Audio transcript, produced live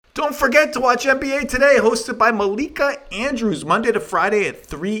Don't forget to watch NBA Today, hosted by Malika Andrews, Monday to Friday at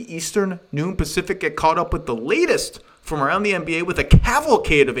 3 Eastern, noon Pacific. Get caught up with the latest from around the NBA with a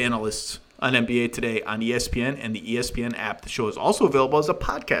cavalcade of analysts on NBA Today on ESPN and the ESPN app. The show is also available as a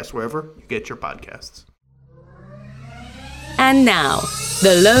podcast wherever you get your podcasts. And now,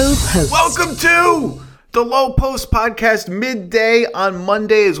 The Low Post. Welcome to The Low Post podcast midday on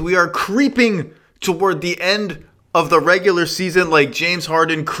Monday as we are creeping toward the end of the regular season, like James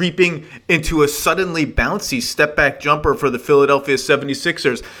Harden creeping into a suddenly bouncy step-back jumper for the Philadelphia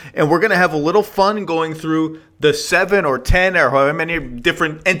 76ers. And we're going to have a little fun going through the 7 or 10 or however many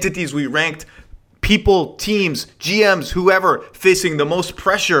different entities we ranked, people, teams, GMs, whoever, facing the most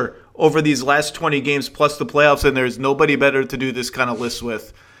pressure over these last 20 games plus the playoffs. And there's nobody better to do this kind of list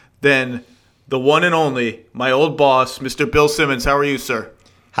with than the one and only, my old boss, Mr. Bill Simmons. How are you, sir?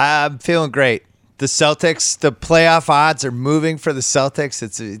 I'm feeling great. The Celtics, the playoff odds are moving for the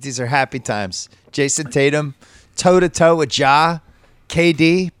Celtics. These are happy times. Jason Tatum, toe-to-toe with Ja.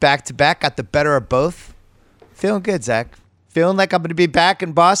 KD, back-to-back, got the better of both. Feeling good, Zach. Feeling like I'm going to be back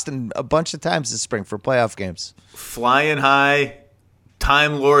in Boston a bunch of times this spring for playoff games. Flying high.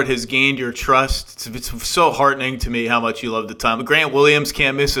 Time Lord has gained your trust. It's so heartening to me how much you love the time. Grant Williams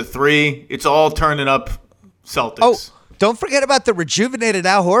can't miss a three. It's all turning up Celtics. Oh, don't forget about the rejuvenated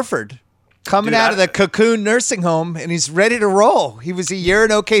Al Horford. Coming out of the cocoon nursing home, and he's ready to roll. He was a year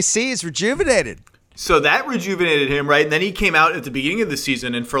in OKC. He's rejuvenated. So that rejuvenated him, right? And then he came out at the beginning of the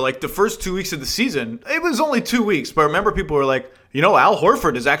season, and for like the first 2 weeks of the season, it was only 2 weeks, but remember people were like, Al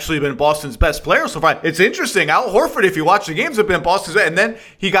Horford has actually been Boston's best player so far. It's interesting. Al Horford, if you watch the games, have been Boston's best. And then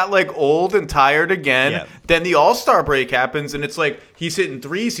he got like old and tired again. Yep. Then the All-Star break happens, and it's like he's hitting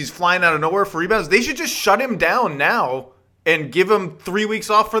threes. He's flying out of nowhere for rebounds. They should just shut him down now and give him 3 weeks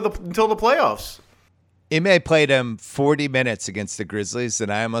off until the playoffs. Ime played him 40 minutes against the Grizzlies,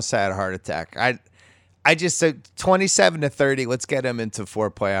 and I almost had a heart attack. I just said 27-30, let's get him into 4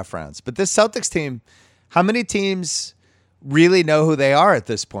 playoff rounds. But this Celtics team, how many teams really know who they are at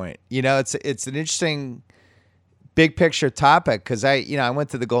this point? It's an interesting big picture topic because I went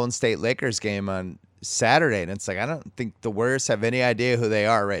to the Golden State Lakers game on Saturday, and it's like I don't think the Warriors have any idea who they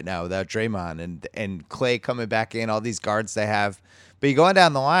are right now without Draymond and Clay coming back in, all these guards they have. But you go on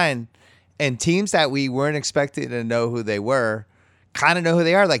down the line, and teams that we weren't expecting to know who they were kind of know who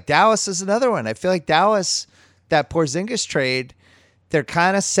they are. Like Dallas is another one. I feel like Dallas, that Porzingis trade, they're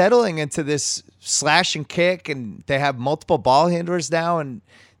kind of settling into this slash and kick, and they have multiple ball handlers now, and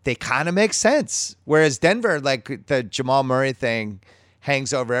they kind of make sense. Whereas Denver, like the Jamal Murray thing,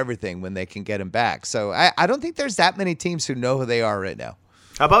 hangs over everything when they can get him back. So I don't think there's that many teams who know who they are right now.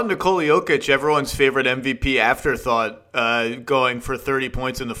 How about Nikola Jokic, everyone's favorite MVP afterthought, going for 30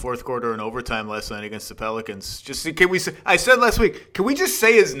 points in the fourth quarter and overtime last night against the Pelicans? I said last week, can we just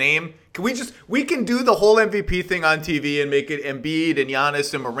say his name? We can do the whole MVP thing on TV and make it Embiid and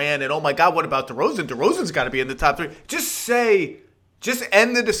Giannis and Morant and oh my God, what about DeRozan? DeRozan's got to be in the top 3. Just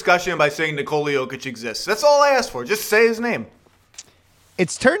end the discussion by saying Nikola Jokic exists. That's all I asked for. Just say his name.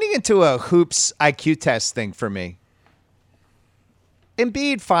 It's turning into a hoops IQ test thing for me.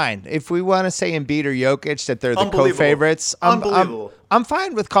 Embiid, fine. If we want to say Embiid or Jokic, that they're the co-favorites, I'm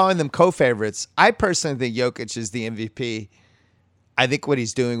fine with calling them co-favorites. I personally think Jokic is the MVP. I think what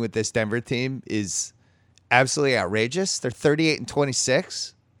he's doing with this Denver team is absolutely outrageous. They're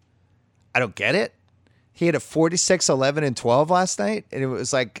 38-26. I don't get it. He had a 46, 11, and 12 last night, and it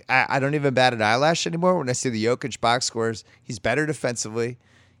was like I don't even bat an eyelash anymore when I see the Jokic box scores. He's better defensively.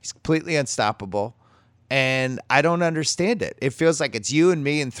 He's completely unstoppable, and I don't understand it. It feels like it's you and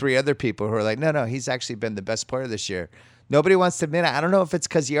me and 3 other people who are like, no, he's actually been the best player this year. Nobody wants to admit it. I don't know if it's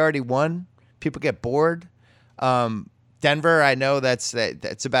because he already won. People get bored. Denver, I know that's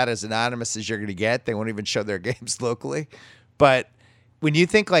about as anonymous as you're going to get. They won't even show their games locally, but when you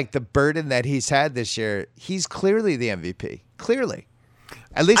think like the burden that he's had this year, he's clearly the MVP. Clearly.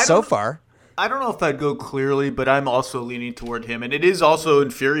 At least so far. I don't know if I'd go clearly, but I'm also leaning toward him. And it is also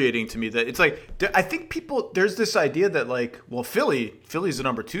infuriating to me that it's like, I think there's this idea that like, well, Philly's the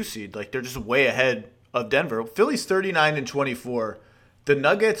number 2 seed. Like they're just way ahead of Denver. Philly's 39-24. The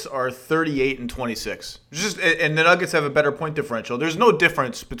Nuggets are 38-26. And the Nuggets have a better point differential. There's no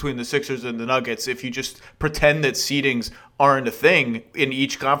difference between the Sixers and the Nuggets if you just pretend that seedings aren't a thing in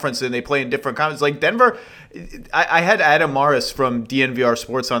each conference and they play in different conferences. Like Denver, I had Adam Morris from DNVR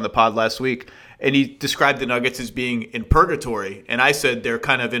Sports on the pod last week, and he described the Nuggets as being in purgatory. And I said they're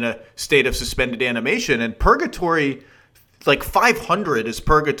kind of in a state of suspended animation. And purgatory, like 500 is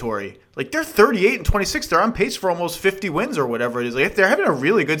purgatory. Like they're 38-26. They're on pace for almost 50 wins or whatever it is. Like they're having a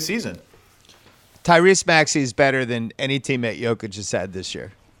really good season. Tyrese Maxey is better than any teammate Jokic has had this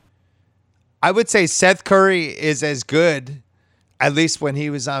year. I would say Seth Curry is as good, at least when he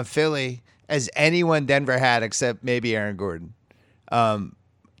was on Philly, as anyone Denver had except maybe Aaron Gordon.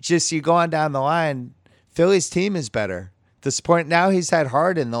 Just you go on down the line, Philly's team is better. This point now he's had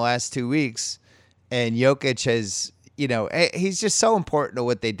Harden the last 2 weeks, and Jokic has, he's just so important to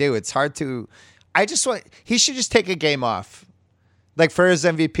what they do. It's hard to. He should just take a game off. Like for his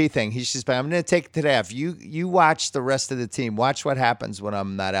MVP thing, he's just, I'm going to take it today off. You watch the rest of the team. Watch what happens when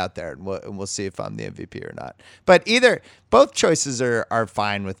I'm not out there, and we'll see if I'm the MVP or not. But both choices are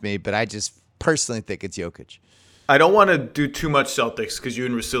fine with me, but I just personally think it's Jokic. I don't want to do too much Celtics because you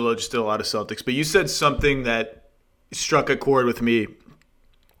and Russillo just did a lot of Celtics, but you said something that struck a chord with me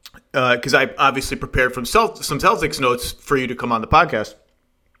because I obviously prepared some Celtics notes for you to come on the podcast.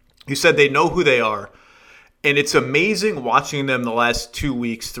 You said they know who they are. And it's amazing watching them the last 2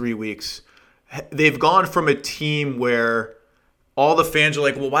 weeks, 3 weeks. They've gone from a team where all the fans are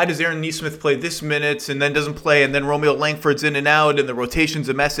like, well, why does Aaron Nesmith play this minutes and then doesn't play, and then Romeo Langford's in and out and the rotation's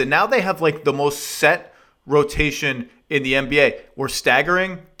a mess. And now they have like the most set rotation in the NBA. We're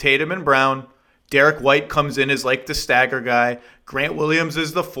staggering Tatum and Brown. Derek White comes in as like the stagger guy. Grant Williams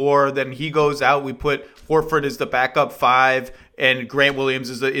is the 4. Then he goes out. We put Horford as the backup 5, and Grant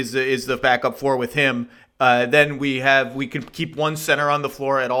Williams is the backup 4 with him. Then we can keep one center on the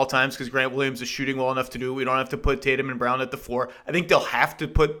floor at all times because Grant Williams is shooting well enough to do it. We don't have to put Tatum and Brown at the 4. I think they'll have to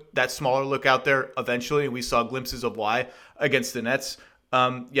put that smaller look out there eventually. We saw glimpses of why against the Nets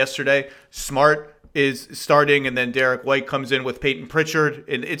yesterday. Smart is starting, and then Derek White comes in with Peyton Pritchard.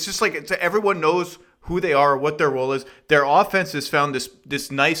 And it's just like everyone knows who they are, what their role is. Their offense has found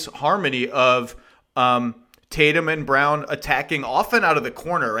this nice harmony of Tatum and Brown attacking often out of the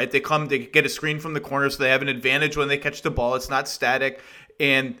corner, right? They get a screen from the corner, so they have an advantage when they catch the ball. It's not static.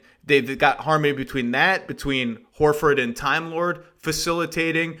 And they've got harmony between Horford and Time Lord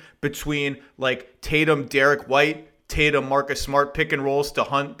facilitating, between like Tatum, Derek White, Tatum, Marcus Smart pick and rolls to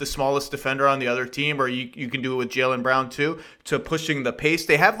hunt the smallest defender on the other team, or you can do it with Jaylen Brown too, to pushing the pace.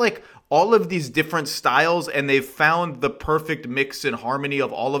 They have like all of these different styles, and they've found the perfect mix and harmony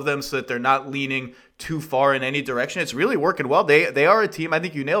of all of them so that they're not leaning too far in any direction. It's really working well. They are a team. I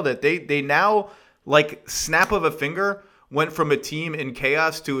think you nailed it. They now, like snap of a finger, went from a team in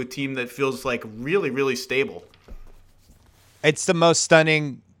chaos to a team that feels like really, really stable. It's the most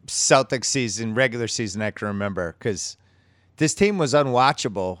stunning Celtics regular season I can remember, because this team was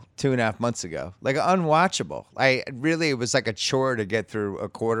unwatchable 2.5 months ago. Like unwatchable. It was like a chore to get through a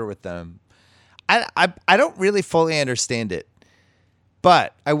quarter with them. I don't really fully understand it,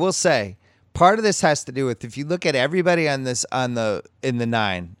 but I will say part of this has to do with, if you look at everybody in the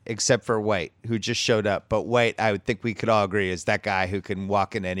 9 except for White, who just showed up. But White, I would think we could all agree, is that guy who can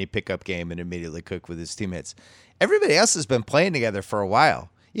walk in any pickup game and immediately cook with his teammates. Everybody else has been playing together for a while.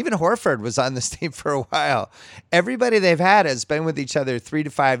 Even Horford was on this team for a while. Everybody they've had has been with each other 3 to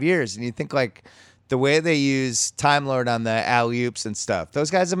 5 years. And you think like the way they use Time Lord on the alley-oops and stuff, those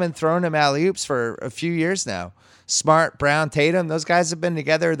guys have been throwing him alley-oops for a few years now. Smart, Brown, Tatum, those guys have been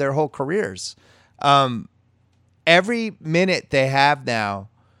together their whole careers. Every minute they have now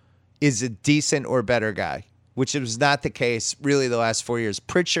is a decent or better guy, which was not the case really the last 4 years.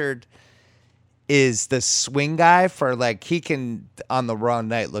 Pritchard is the swing guy for like, he can on the wrong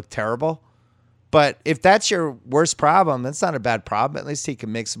night look terrible. But if that's your worst problem, that's not a bad problem. At least he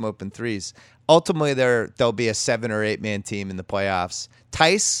can make some open threes. Ultimately, there'll be a 7 or 8 man team in the playoffs.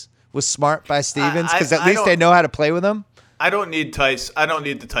 Tice was smart by Stevens because at least they know how to play with him. I don't need Tice. I don't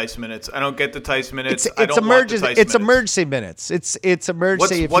need the Tice minutes. I don't get the Tice minutes. It's emergency minutes. It's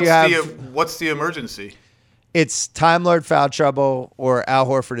emergency. What's the emergency? It's Time Lord foul trouble or Al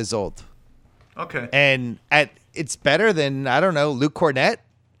Horford is old. Okay. And it's better than, I don't know, Luke Cornett.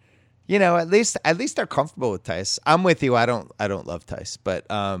 At least they're comfortable with Tice. I'm with you. I don't love Tice, but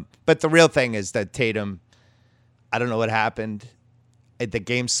the real thing is that Tatum, I don't know what happened. The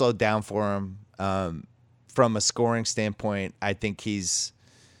game slowed down for him. From a scoring standpoint, I think he's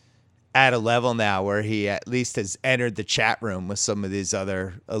at a level now where he at least has entered the chat room with some of these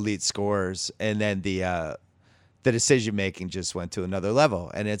other elite scorers, and then the decision making just went to another level.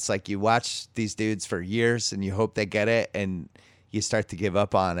 And it's like you watch these dudes for years and you hope they get it, and you start to give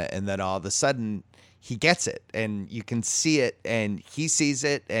up on it, and then all of a sudden he gets it, and you can see it, and he sees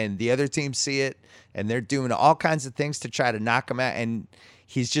it, and the other teams see it, and they're doing all kinds of things to try to knock him out, and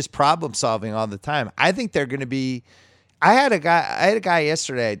he's just problem solving all the time. I think they're going to be. I had a guy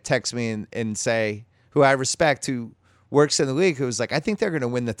yesterday text me and say, who I respect, who works in the league, who was like, I think they're going to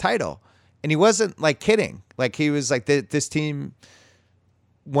win the title, and he wasn't like kidding. Like he was like, this team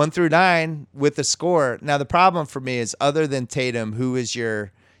 1 through 9 with the score. Now the problem for me is, other than Tatum, who is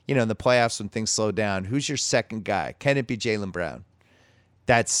your in the playoffs when things slow down, who's your second guy? Can it be Jaylen Brown?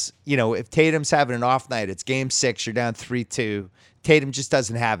 That's, if Tatum's having an off night, it's game 6, you're down 3-2. Tatum just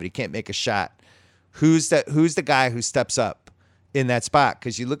doesn't have it. He can't make a shot. Who's the guy who steps up in that spot?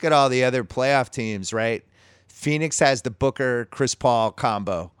 Because you look at all the other playoff teams, right? Phoenix has the Booker, Chris Paul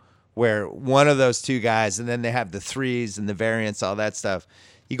combo, where one of those two guys, and then they have the threes and the variants, all that stuff.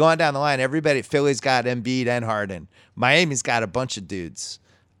 You go on down the line, everybody, Philly's got Embiid and Harden. Miami's got a bunch of dudes.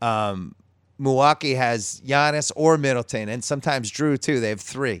 Milwaukee has Giannis or Middleton, and sometimes Drew too. They have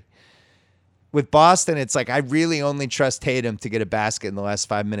 3. With Boston, it's like I really only trust Tatum to get a basket in the last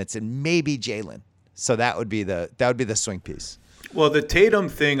 5 minutes, and maybe Jaylen. So that would be the swing piece. Well, the Tatum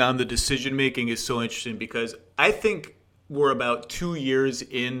thing on the decision making is so interesting because I think we're about 2 years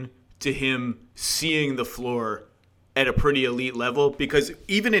in to him seeing the floor at a pretty elite level, because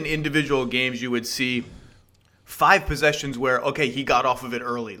even in individual games you would see 5 possessions where, okay, he got off of it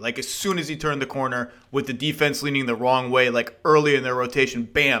early. Like as soon as he turned the corner with the defense leaning the wrong way, like early in their rotation,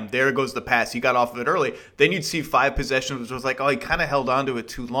 bam, there goes the pass. He got off of it early. Then you'd see 5 possessions which was like, oh, he kind of held on to it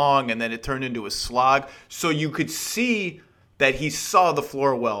too long, and then it turned into a slog. So you could see that he saw the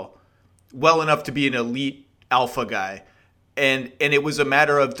floor well enough to be an elite alpha guy. And it was a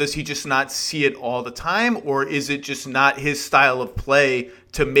matter of, does he just not see it all the time, or is it just not his style of play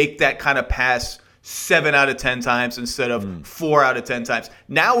to make that kind of pass 7 out of 10 times instead of 4 out of 10 times?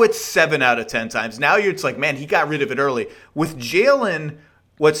 Now it's 7 out of 10 times. Now it's like, man, he got rid of it early. With Jaylen,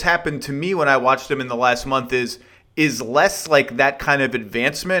 what's happened to me when I watched him in the last month is less like that kind of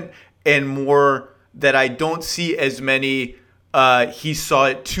advancement and more that I don't see as many he saw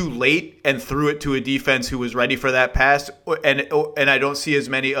it too late and threw it to a defense who was ready for that pass. And I don't see as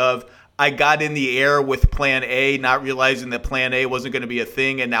many of, I got in the air with plan A, not realizing that plan A wasn't going to be a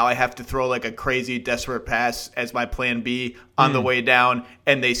thing, and now I have to throw like a crazy desperate pass as my plan B on the way down,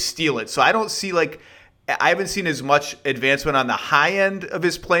 and they steal it. So I don't see I haven't seen as much advancement on the high end of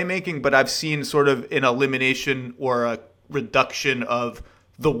his playmaking, but I've seen sort of an elimination or a reduction of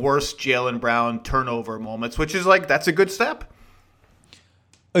the worst Jaylen Brown turnover moments, which is like, that's a good step.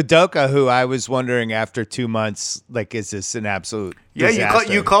 Udoka, who I was wondering after 2 months, like, is this an absolute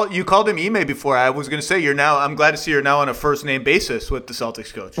disaster? you called him Ime before. I was going to say I'm glad to see you're now on a first name basis with the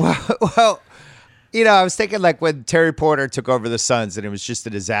Celtics coach. Well, I was thinking like when Terry Porter took over the Suns and it was just a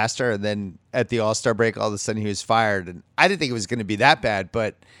disaster, and then at the All-Star break, all of a sudden he was fired, and I didn't think it was going to be that bad,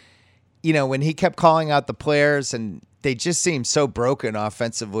 but when he kept calling out the players and they just seemed so broken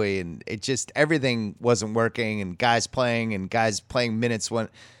offensively, and it just, everything wasn't working, and guys playing minutes.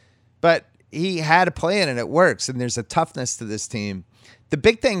 But he had a plan and it works, and there's a toughness to this team. The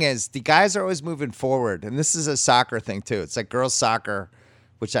big thing is the guys are always moving forward, and this is a soccer thing too. It's like girls soccer,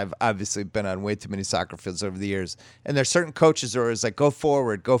 which I've obviously been on way too many soccer fields over the years. And there's certain coaches who are always like, go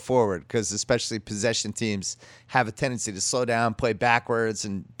forward, because especially possession teams have a tendency to slow down, play backwards,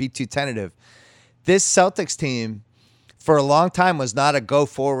 and be too tentative. This Celtics team, for a long time, was not a go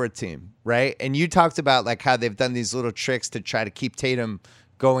forward team, right? And you talked about like how they've done these little tricks to try to keep Tatum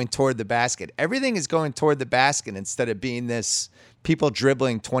going toward the basket. Everything is going toward the basket instead of being this people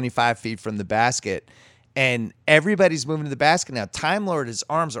dribbling 25 feet from the basket. And everybody's moving to the basket now. Time Lord, his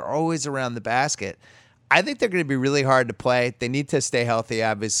arms are always around the basket. I think they're going to be really hard to play. They need to stay healthy,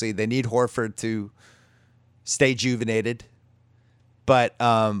 obviously. They need Horford to stay juvenated. But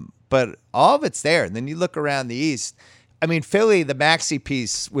all of it's there. And then you look around the East. I mean, Philly, the Maxey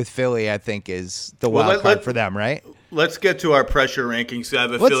piece with Philly, I think, is the wild card for them, right? Let's get to our pressure rankings.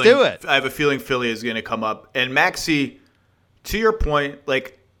 Let's do it. I have a feeling Philly is going to come up. And Maxey, to your point,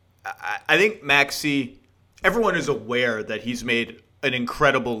 like, I think Maxey, everyone is aware that he's made an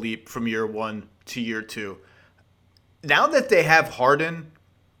incredible leap from year 1 to year 2. Now that they have Harden,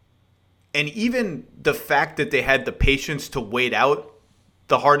 and even the fact that they had the patience to wait out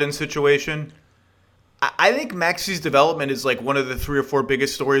the Harden situation, I think Maxey's development is like one of the 3 or 4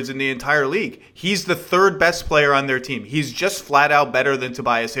 biggest stories in the entire league. He's the 3rd best player on their team. He's just flat out better than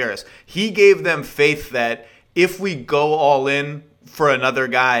Tobias Harris. He gave them faith that if we go all in for another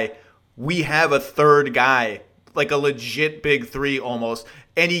guy, we have a 3rd guy, like a legit big 3 almost.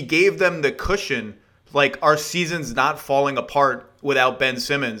 And he gave them the cushion, like our season's not falling apart without Ben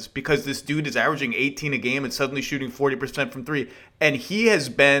Simmons, because this dude is averaging 18 a game and suddenly shooting 40% from 3. And he has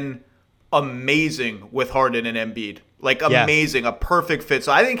been amazing with Harden and Embiid, like amazing, a perfect fit.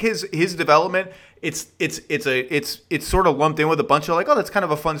 So I think his development, it's sort of lumped in with a bunch of like, oh, that's kind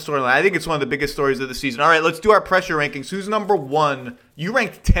of a fun storyline. I think it's one of the biggest stories of the season. All right, let's do our pressure rankings. Who's number 1? You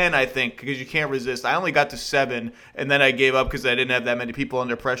ranked 10, I think, because you can't resist. I only got to 7, and then I gave up because I didn't have that many people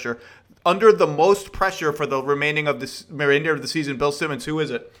under pressure. under the most pressure for the remainder of the season, Bill Simmons, who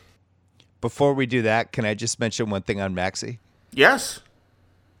is it? Before we do that, can I just mention one thing on Maxey? Yes.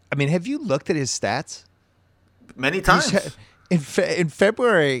 I mean, have you looked at his stats? Many times. In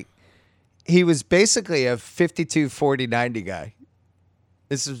February, he was basically a 52, 40, 90 guy.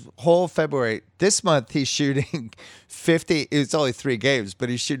 This is whole February. This month, he's shooting 50. It's only 3 games, but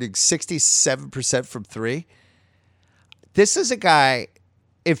he's shooting 67% from 3. This is a guy,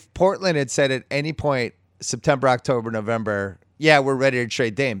 if Portland had said at any point, September, October, November, yeah, we're ready to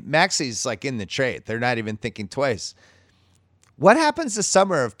trade Dame, Maxey's like in the trade. They're not even thinking twice. What happens this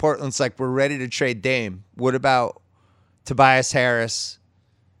summer if Portland's like, we're ready to trade Dame? What about Tobias Harris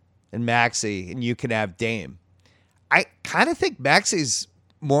and Maxey, and you can have Dame? I kind of think Maxey's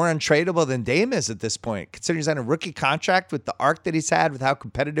more untradeable than Dame is at this point, considering he's on a rookie contract with the arc that he's had, with how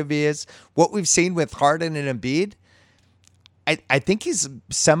competitive he is, what we've seen with Harden and Embiid. I think he's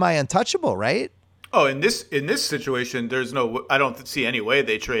semi-untouchable, right? Oh, in this situation, I don't see any way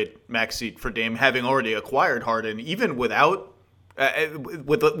they trade Maxey for Dame, having already acquired Harden. Even without,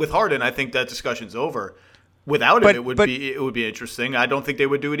 with Harden, I think that discussion's over. Without him, it would be interesting. I don't think they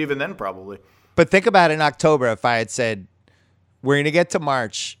would do it even then, probably. But think about it in October if I had said, we're going to get to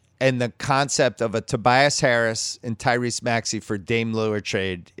March, and the concept of a Tobias Harris and Tyrese Maxey for Dame Lillard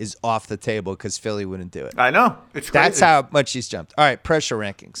trade is off the table because Philly wouldn't do it. I know. It's crazy. That's how much he's jumped. All right, pressure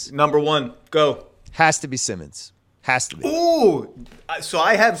rankings. Number 1, go. Has to be Simmons. Has to be. Ooh. So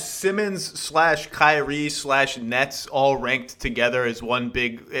I have Simmons / Kyrie / Nets all ranked together as one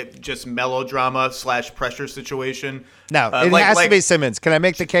big just melodrama / pressure situation. No, it has to be Simmons. Can I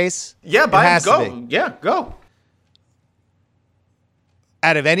make the case? Yeah, go. Yeah, go.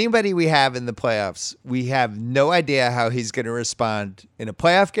 Out of anybody we have in the playoffs, we have no idea how he's going to respond in a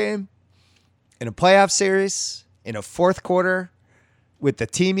playoff game, in a playoff series, in a fourth quarter, with the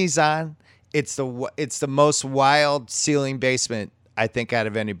team he's on. It's the most wild ceiling basement, I think, out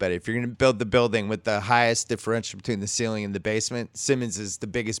of anybody. If you're going to build the building with the highest differential between the ceiling and the basement, Simmons is the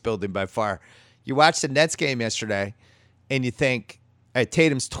biggest building by far. You watched the Nets game yesterday, and you think,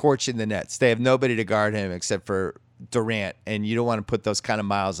 Tatum's torching the Nets. They have nobody to guard him except for Durant, and you don't want to put those kind of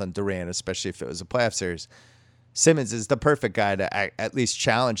miles on Durant, especially if it was a playoff series. Simmons is the perfect guy to at least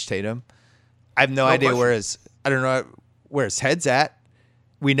challenge Tatum. I have no idea question. I don't know where his head's at.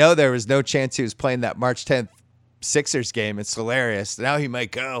 We know there was no chance he was playing that March 10th Sixers game. It's hilarious. Now he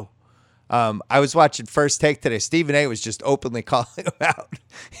might go. I was watching First Take today. Stephen A was just openly calling him out.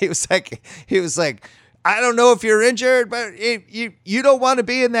 He was like, I don't know if you're injured, but you don't want to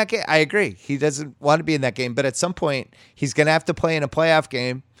be in that game. I agree. He doesn't want to be in that game. But at some point, he's going to have to play in a playoff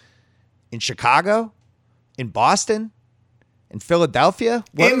game in Chicago, in Boston, in Philadelphia.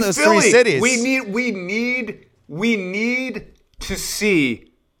 One of those Philly. 3 cities. We need to see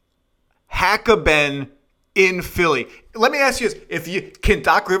Hack-a-Ben in Philly. Let me ask you this: can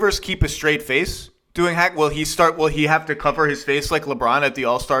Doc Rivers keep a straight face doing hack? Will he have to cover his face like LeBron at the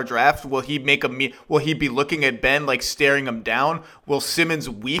All-Star draft? Will he be looking at Ben like staring him down? Will Simmons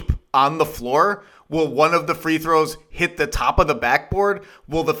weep on the floor? Will one of the free throws hit the top of the backboard?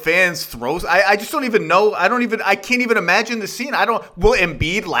 Will the fans throw? I just don't even know. I can't even imagine the scene. Will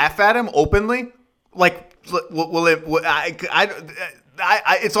Embiid laugh at him openly? Like, will it?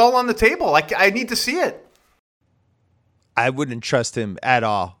 It's all on the table. I need to see it. I wouldn't trust him at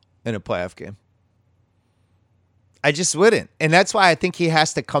all in a playoff game. I just wouldn't. And that's why I think he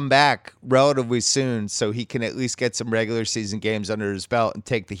has to come back relatively soon so he can at least get some regular season games under his belt and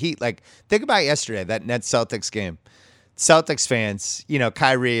take the heat. Like, think about yesterday, that Nets-Celtics game. Celtics fans,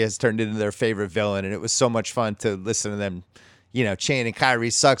 Kyrie has turned into their favorite villain, and it was so much fun to listen to them, chanting, Kyrie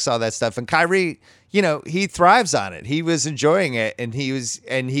sucks, all that stuff. And Kyrie, he thrives on it. He was enjoying it, and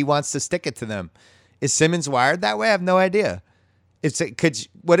he wants to stick it to them. Is Simmons wired that way? I have no idea.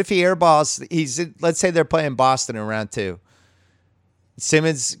 What if he airballs? Let's say they're playing Boston in round 2.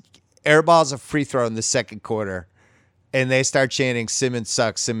 Simmons airballs a free throw in the second quarter, and they start chanting Simmons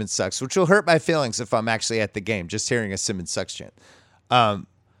sucks, which will hurt my feelings if I'm actually at the game, just hearing a Simmons sucks chant.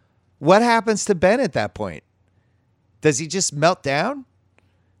 What happens to Ben at that point? Does he just melt down?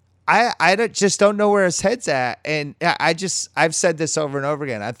 I just don't know where his head's at. And I've said this over and over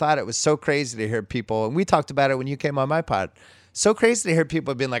again. I thought it was so crazy to hear people, and we talked about it when you came on my pod, so crazy to hear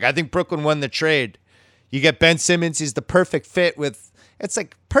people being like, I think Brooklyn won the trade. You get Ben Simmons, he's the perfect fit with, it's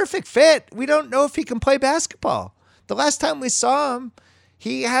like, perfect fit? We don't know if he can play basketball. The last time we saw him,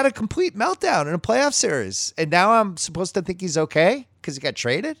 he had a complete meltdown in a playoff series. And now I'm supposed to think he's okay because he got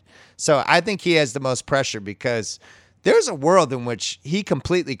traded? So I think he has the most pressure because there's a world in which he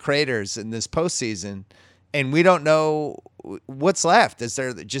completely craters in this postseason, and we don't know what's left. Is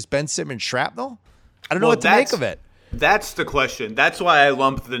there just Ben Simmons shrapnel? I don't know what to make of it. That's the question. That's why I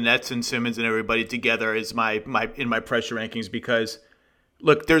lumped the Nets and Simmons and everybody together as my pressure rankings, because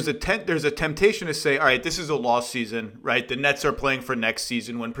look, there's a temptation to say, all right, this is a lost season, right? The Nets are playing for next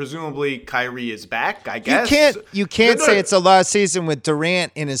season when presumably Kyrie is back, I guess. You can't say it's a lost season with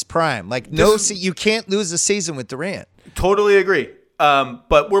Durant in his prime. Like you can't lose a season with Durant. Totally agree.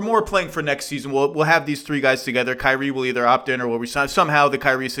 But we're more playing for next season. We'll have these three guys together. Kyrie will either opt in or will resign. Somehow the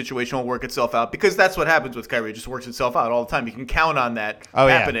Kyrie situation will work itself out, because that's what happens with Kyrie. It just works itself out all the time. You can count on that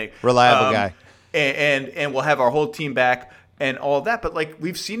happening. Yeah. Reliable guy. And we'll have our whole team back and all of that. But like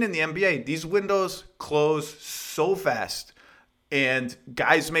we've seen in the NBA, these windows close so fast, and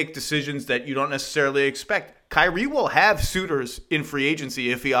guys make decisions that you don't necessarily expect. Kyrie will have suitors in free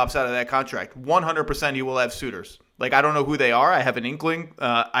agency if he opts out of that contract. 100% he will have suitors. Like, I don't know who they are. I have an inkling.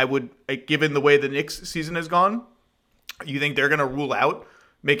 I would, given the way the Knicks season has gone, you think they're going to rule out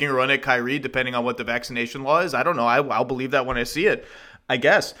making a run at Kyrie depending on what the vaccination law is? I don't know. I'll believe that when I see it, I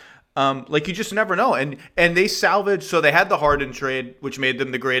guess. Like, you just never know. And they salvaged, so they had the Harden trade, which made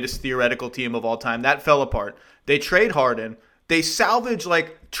them the greatest theoretical team of all time. That fell apart. They trade Harden. They salvage,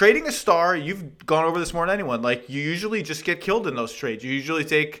 like, trading a star. You've gone over this more than anyone. Like, you usually just get killed in those trades. You usually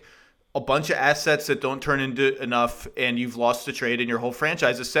take a bunch of assets that don't turn into enough, and you've lost the trade and your whole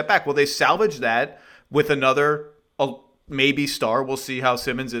franchise is set back. Well, they salvaged that with another maybe star. We'll see how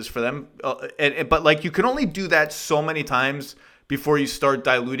Simmons is for them. But like, you can only do that so many times before you start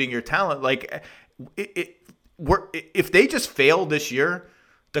diluting your talent. Like, if they just fail this year,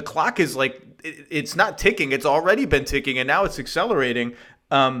 the clock is like, it's not ticking. It's already been ticking, and now it's accelerating.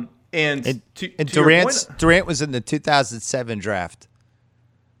 Durant was in the 2007 draft.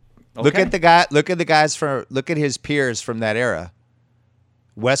 Okay. Look at his peers from that era.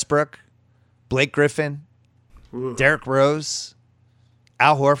 Westbrook, Blake Griffin, Derrick Rose,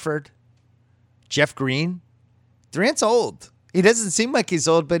 Al Horford, Jeff Green. Durant's old. He doesn't seem like he's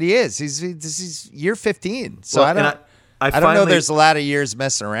old, but he is. He's year 15. So I don't know. There's a lot of years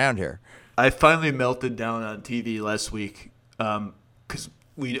messing around here. I finally melted down on TV last week because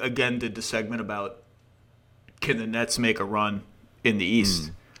we again did the segment about can the Nets make a run in the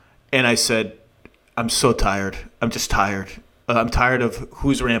East. And I said, I'm so tired. I'm just tired. I'm tired of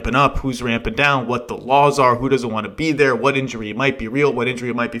who's ramping up, who's ramping down, what the laws are, who doesn't want to be there, what injury might be real, what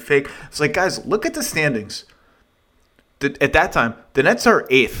injury might be fake. It's like, guys, look at the standings. At that time, the Nets are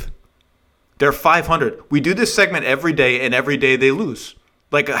 8th. They're 500. We do this segment every day, and every day they lose.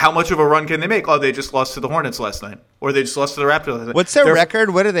 Like, how much of a run can they make? Oh, they just lost to the Hornets last night. Or they just lost to the Raptors last night. What's their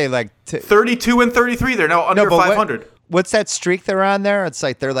record? What are they like? 32 and 33. They're now under 500. What's that streak they're on there? It's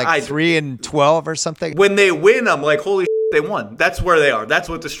like they're like 3 and 12 or something. When they win, I'm like, holy shit, they won. That's where they are. That's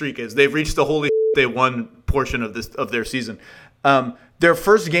what the streak is. They've reached the holy shit, they won portion of their season. Their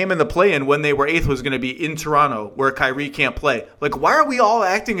first game in the play-in when they were 8th was going to be in Toronto, where Kyrie can't play. Like, why are we all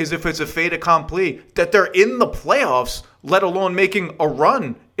acting as if it's a fait accompli that they're in the playoffs, let alone making a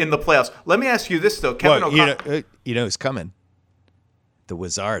run in the playoffs? Let me ask you this, though. Kevin O'Connor. You know who's coming? The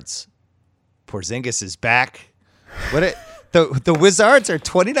Wizards. Porzingis is back. The Wizards are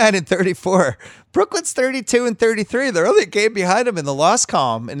 29 and 34. Brooklyn's 32 and 33. They're only a game behind them in the loss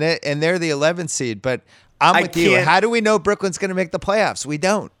column, and they're the 11th seed. But I'm with you. How do we know Brooklyn's going to make the playoffs? We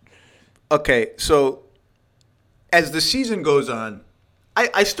don't. Okay, so as the season goes on,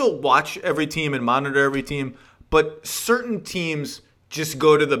 I still watch every team and monitor every team, but certain teams just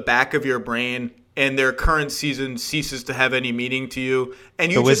go to the back of your brain and their current season ceases to have any meaning to you. And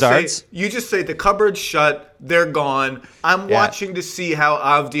you just say the cupboard's shut, they're gone. I'm watching to see how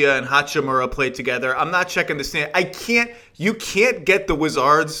Avdia and Hachimura play together. I'm not checking the stand. You can't get the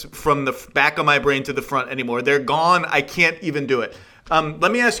Wizards from the back of my brain to the front anymore. They're gone. I can't even do it.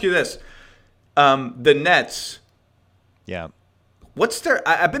 Let me ask you this. The Nets. Yeah.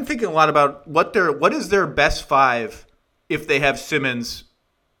 I've been thinking a lot about what is their best 5 if they have Simmons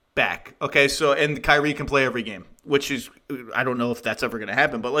back. Okay, so and Kyrie can play every game, which is, I don't know if that's ever going to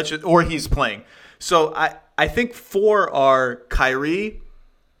happen, but or he's playing. So I think 4 are Kyrie,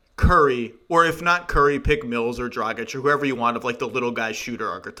 Curry, or if not Curry, pick Mills or Dragic or whoever you want of like the little guy shooter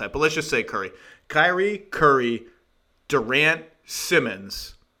archetype. But let's just say Curry. Kyrie, Curry, Durant,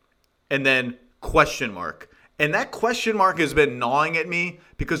 Simmons, and then question mark. And that question mark has been gnawing at me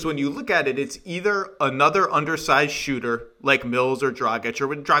because when you look at it, it's either another undersized shooter like Mills or Dragic, or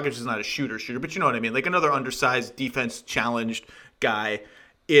Dragic is not a shooter, but you know what I mean, like another undersized defense challenged guy.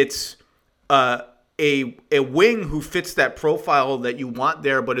 It's a a wing who fits that profile that you want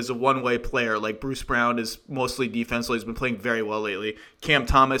there, but is a one-way player. Like Bruce Brown is mostly defensively. He's been playing very well lately. Cam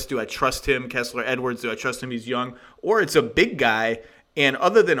Thomas, do I trust him? Kessler Edwards, do I trust him? He's young. Or it's a big guy, and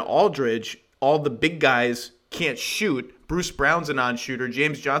other than Aldridge, all the big guys can't shoot. Bruce Brown's a non-shooter.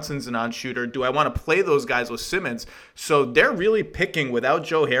 James Johnson's a non-shooter. Do I want to play those guys with Simmons? So they're really picking, without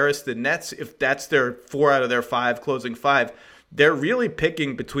Joe Harris, the Nets, if that's their 4 out of their 5, closing 5, they're really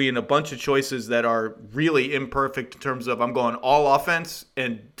picking between a bunch of choices that are really imperfect in terms of I'm going all offense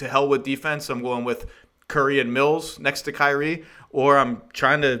and to hell with defense. I'm going with Curry and Mills next to Kyrie, or I'm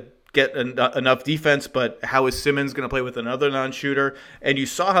trying to get enough defense, but how is Simmons going to play with another non-shooter? And you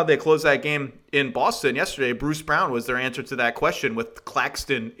saw how they closed that game in Boston yesterday. Bruce Brown was their answer to that question with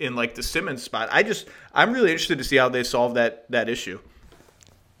Claxton in like the Simmons spot. I'm really interested to see how they solve that issue.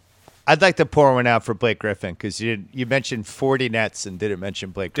 I'd like to pour one out for Blake Griffin because you mentioned 40 Nets and didn't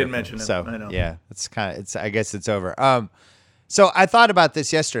mention Blake Griffin. Didn't mention him. So I know. Yeah, I guess it's over. So I thought about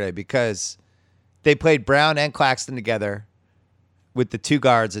this yesterday because they played Brown and Claxton together with the 2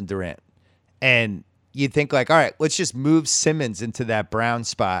 guards and Durant, and you think like, all right, let's just move Simmons into that Brown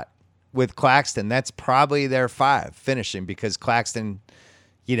spot with Claxton. That's probably their 5 finishing because Claxton,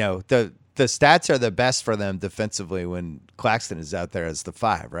 the stats are the best for them defensively when Claxton is out there as the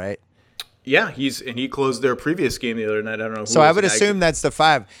 5, right? Yeah, he closed their previous game the other night. I don't know who. So I would assume that's the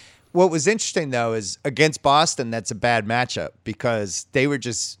 5. What was interesting though is against Boston, that's a bad matchup because they were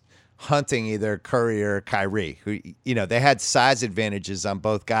just hunting either Curry or Kyrie, who they had size advantages on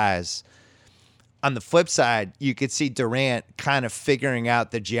both guys. On the flip side, you could see Durant kind of figuring out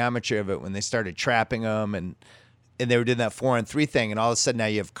the geometry of it when they started trapping him and they were doing that 4-on-3 thing, and all of a sudden now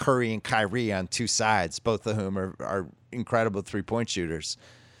you have Curry and Kyrie on 2 sides, both of whom are incredible 3-point shooters.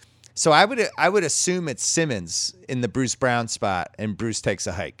 So I would assume it's Simmons in the Bruce Brown spot, and Bruce takes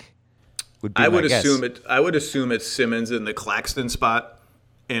a hike. I would assume it's Simmons in the Claxton spot,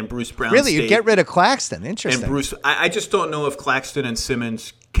 and Bruce Brown. Really, you get rid of Claxton? Interesting. And Bruce, I just don't know if Claxton and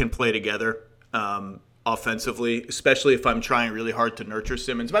Simmons can play together offensively, especially if I'm trying really hard to nurture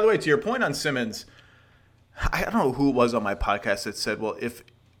Simmons. By the way, to your point on Simmons, I don't know who it was on my podcast that said, well, if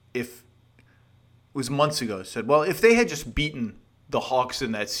it was months ago, said, well, if they had just beaten the Hawks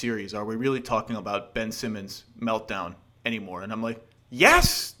in that series, are we really talking about Ben Simmons' meltdown anymore? And I'm like,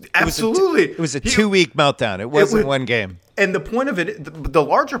 yes, absolutely. It was a 2-week meltdown. It wasn't one game. And the point of it, the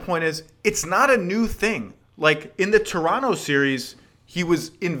larger point is, it's not a new thing. Like in the Toronto series, he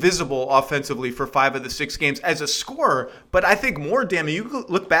was invisible offensively for 5 of the 6 games as a scorer. But I think more, Damon, you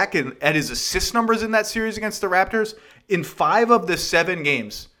look back at his assist numbers in that series against the Raptors. In 5 of the 7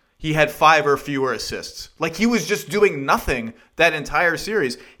 games, he had 5 or fewer assists. Like he was just doing nothing that entire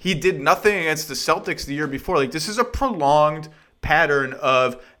series. He did nothing against the Celtics the year before. Like this is a prolonged pattern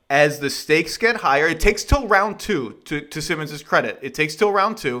of, as the stakes get higher, it takes till round 2, to Simmons' credit. It takes till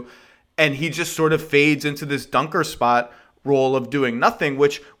round 2, and he just sort of fades into this dunker spot role of doing nothing,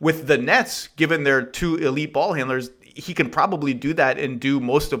 which with the Nets, given their 2 elite ball handlers, he can probably do that and do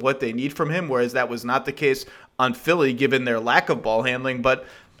most of what they need from him, whereas that was not the case on Philly given their lack of ball handling. But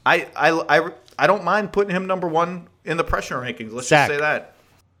I don't mind putting him number 1 in the pressure rankings. Let's just say that.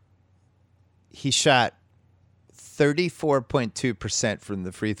 He shot 34.2% from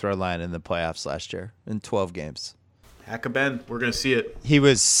the free throw line in the playoffs last year in 12 games. Heck of Ben. We're going to see it. He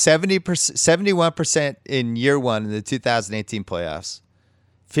was 71% in year 1 in the 2018 playoffs,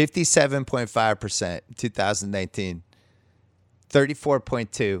 57.5% in 2019,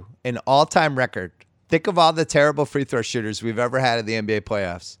 34.2, an all-time record. Think of all the terrible free throw shooters we've ever had in the NBA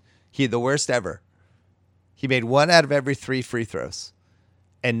playoffs. He the worst ever. He made 1 out of every 3 free throws.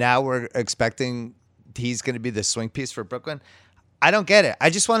 And now we're expecting he's going to be the swing piece for Brooklyn. I don't get it. I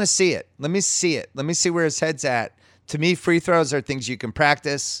just want to see it. Let me see it. Let me see where his head's at. To me, free throws are things you can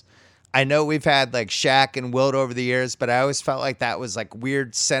practice. I know we've had like Shaq and Wilt over the years, but I always felt like that was like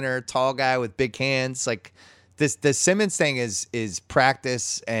weird center, tall guy with big hands. Like the Simmons thing is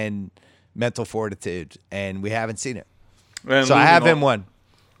practice and mental fortitude, and we haven't seen it. And so I have him 1.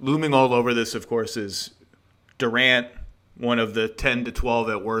 Looming all over this, of course, is Durant, one of the 10 to 12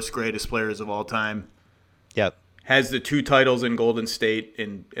 at worst greatest players of all time. Yep. Has the 2 titles in Golden State,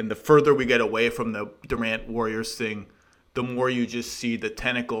 and the further we get away from the Durant Warriors thing, the more you just see the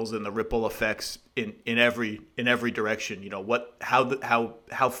tentacles and the ripple effects in every direction. You know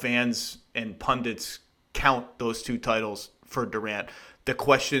how fans and pundits count those 2 titles for Durant. The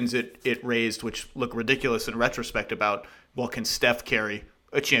questions it raised, which look ridiculous in retrospect, about, well, can Steph carry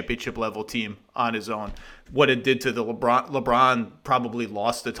a championship level team on his own? What it did to the LeBron probably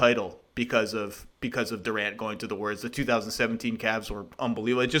lost the title because of Durant going to the Warriors. The 2017 Cavs were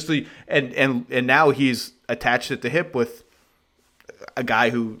unbelievable. It just and now he's attached at the hip with a guy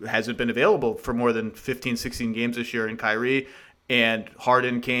who hasn't been available for more than 15, 16 games this year in Kyrie. And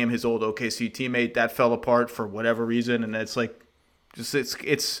Harden came, his old OKC teammate, that fell apart for whatever reason. And it's like, just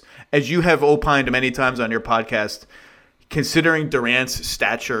it's as you have opined many times on your podcast, considering Durant's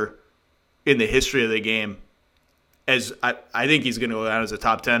stature in the history of the game, as I think he's going to go down as a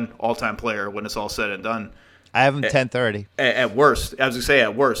top 10 all-time player when it's all said and done. I have him 10-30. At worst. I was going to say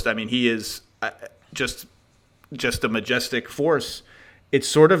at worst. I mean, he is just a majestic force. It's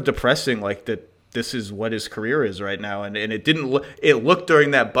sort of depressing, like, that this is what his career is right now. And it didn't look – it looked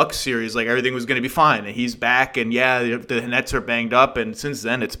during that Bucks series like everything was going to be fine. And he's back, and, yeah, the Nets are banged up. And since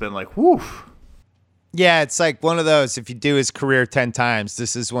then, it's been like, whew. Yeah, it's like one of those, if you do his career 10 times,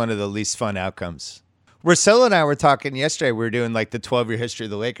 this is one of the least fun outcomes. Russillo and I were talking yesterday. We were doing like the 12-year history of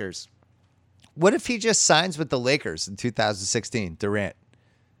the Lakers. What if he just signs with the Lakers in 2016, Durant?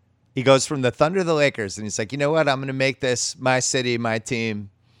 He goes from the Thunder to the Lakers, and he's like, you know what? I'm going to make this my city, my team.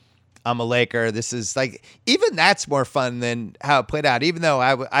 I'm a Laker. This is like, even that's more fun than how it played out, even though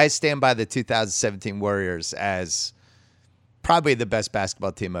I stand by the 2017 Warriors as probably the best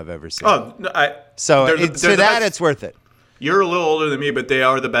basketball team I've ever seen. Oh, it's worth it. You're a little older than me, but they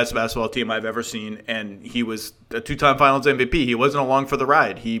are the best basketball team I've ever seen. And he was a 2-time Finals MVP. He wasn't along for the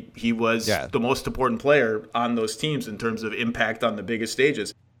ride. He was the most important player on those teams in terms of impact on the biggest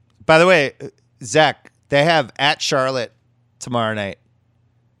stages. By the way, Zach, they have at Charlotte tomorrow night.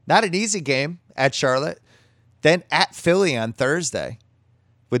 Not an easy game at Charlotte. Then at Philly on Thursday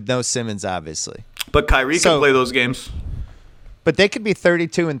with no Simmons, obviously. But Kyrie can play those games. But they could be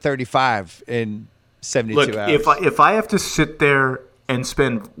 32 and 35 in 72 hours. If I have to sit there and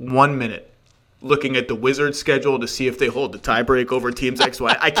spend 1 minute looking at the Wizards' schedule to see if they hold the tiebreak over teams X,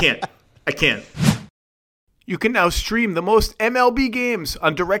 Y, I can't. You can now stream the most MLB games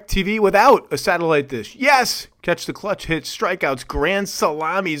on DirecTV without a satellite dish. Yes! Catch the clutch hits, strikeouts, grand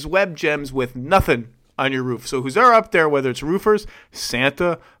salamis, web gems with nothing on your roof. So who's up there, whether it's roofers,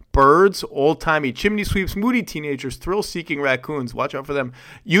 Santa, birds, old-timey chimney sweeps, moody teenagers, thrill-seeking raccoons, watch out for them.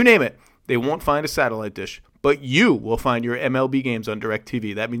 You name it, they won't find a satellite dish. But you will find your MLB games on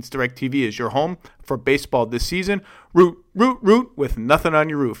DirecTV. That means DirecTV is your home for baseball this season. Root with nothing on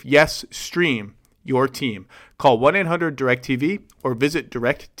your roof. Yes, stream your team. Call 1-800-DIRECTV or visit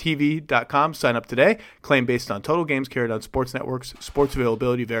directtv.com. Sign up today. Claim based on total games carried on sports networks. Sports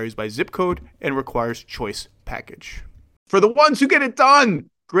availability varies by zip code and requires choice package. For the ones who get it done,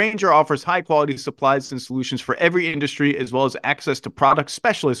 Grainger offers high-quality supplies and solutions for every industry, as well as access to product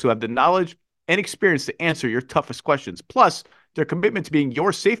specialists who have the knowledge and experience to answer your toughest questions. Plus, their commitment to being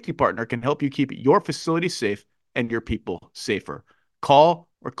your safety partner can help you keep your facility safe and your people safer. Call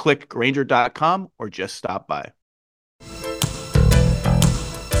or click Grainger.com or just stop by.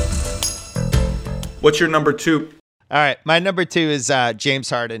 What's your number two? All right. My number two is James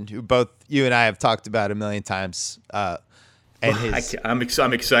Harden, who both you and I have talked about a million times. I'm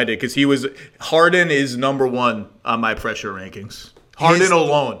excited because Harden is number one on my pressure rankings. Harden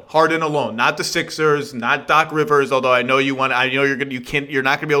alone, not the Sixers, not Doc Rivers. Although I know you're not gonna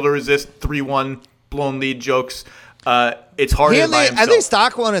be able to resist 3-1 blown lead jokes. It's Harden by himself. At least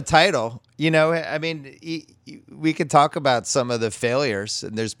Doc won a title. You know, I mean, we could talk about some of the failures,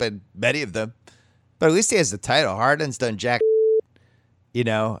 and there's been many of them, but at least he has the title. Harden's done jack, you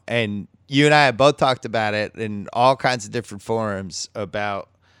know, and you and I have both talked about it in all kinds of different forums about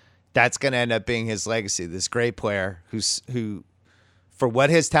that's going to end up being his legacy. This great player who, for what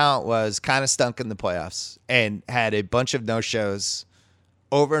his talent was, kind of stunk in the playoffs and had a bunch of no-shows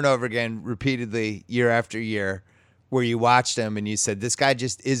over and over again, repeatedly, year after year, where you watched him and you said, this guy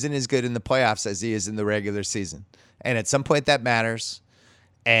just isn't as good in the playoffs as he is in the regular season. And at some point that matters.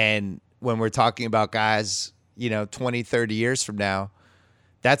 And when we're talking about guys, 20, 30 years from now,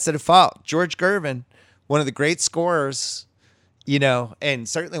 that's the default. George Gervin, one of the great scorers, and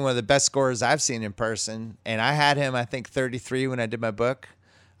certainly one of the best scorers I've seen in person. And I had him, I think, 33 when I did my book.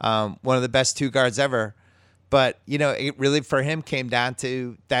 One of the best two guards ever. But, it really, for him, came down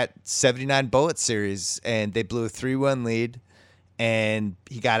to that 79 Bullet series, and they blew a 3-1 lead, and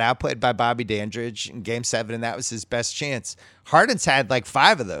he got outplayed by Bobby Dandridge in Game 7, and that was his best chance. Harden's had like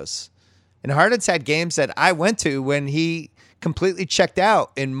 5 of those. And Harden's had games that I went to when he completely checked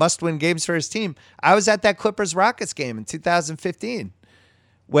out in must-win games for his team. I was at that Clippers-Rockets game in 2015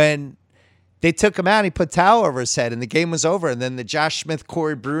 when they took him out. He put a towel over his head, and the game was over. And then the Josh Smith,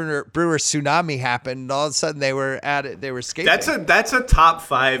 Corey Brewer tsunami happened, and all of a sudden they were at it. They were skating. That's a top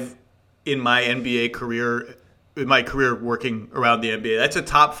 5 in my NBA career in my career working around the NBA. That's a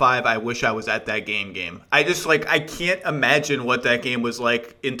top 5. I wish I was at that game. I just I can't imagine what that game was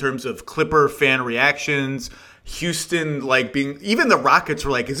like in terms of Clipper fan reactions. Houston being, even the Rockets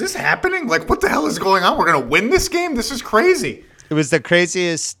were like, is this happening? Like, what the hell is going on? We're going to win this game? This is crazy. It was the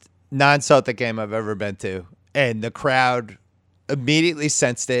craziest non-Celtic game I've ever been to. And the crowd immediately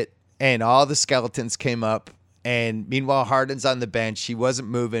sensed it. And all the skeletons came up. And meanwhile, Harden's on the bench. He wasn't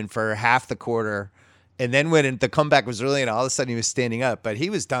moving for half the quarter. And then when the comeback was early and all of a sudden he was standing up, but he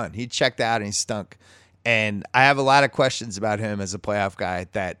was done. He checked out and he stunk. And I have a lot of questions about him as a playoff guy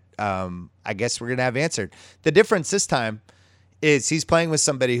that I guess we're going to have answered. The difference this time is he's playing with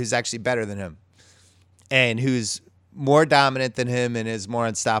somebody who's actually better than him and who's more dominant than him and is more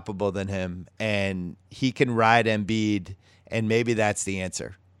unstoppable than him. And he can ride Embiid, and maybe that's the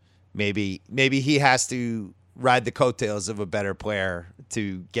answer. Maybe he has to ride the coattails of a better player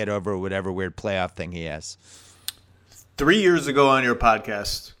to get over whatever weird playoff thing he has. 3 years ago on your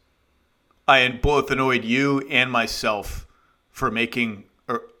podcast, I both annoyed you and myself for making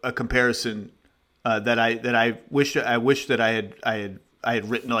a comparison that I wish that I had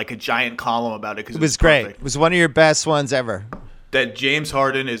written like a giant column about it because it was great. It was one of your best ones ever. That James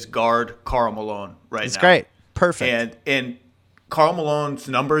Harden is guard Karl Malone right now. It's great, perfect. And Karl Malone's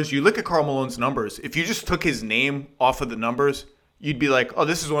numbers. You look at Karl Malone's numbers. If you just took his name off of the numbers, you'd be like, oh,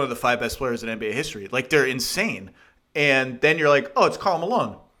 this is one of the 5 best players in NBA history. Like, they're insane. And then you're like, oh, it's Karl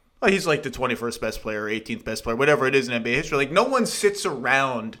Malone. Oh, he's like the 21st best player, 18th best player, whatever it is in NBA history. Like, no one sits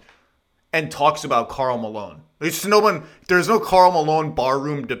around and talks about Karl Malone. There's no Karl Malone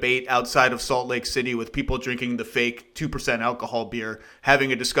barroom debate outside of Salt Lake City with people drinking the fake 2% alcohol beer,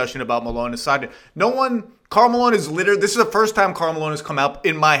 having a discussion about Malone aside. Karl Malone is this is the first time Karl Malone has come out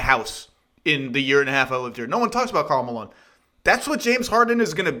in my house in the year and a half I lived here. No one talks about Karl Malone. That's what James Harden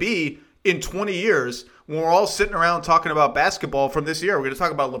is going to be in 20 years when we're all sitting around talking about basketball from this year. We're going to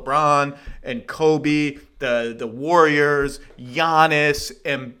talk about LeBron and Kobe, the Warriors, Giannis,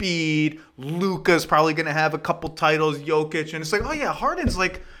 Embiid, Luka's probably going to have a couple titles, Jokic. And it's like, oh yeah, Harden's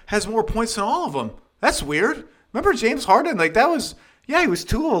has more points than all of them. That's weird. Remember James Harden? He was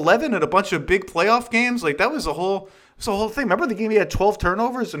 2 of 11 in a bunch of big playoff games. That was a whole thing. Remember the game he had 12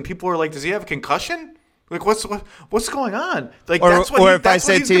 turnovers and people were like, does he have a concussion? What's going on? That's what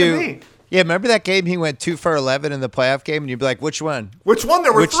he's going to be. Yeah, remember that game he went 2 for 11 in the playoff game, and you'd be like, "Which one? Which one?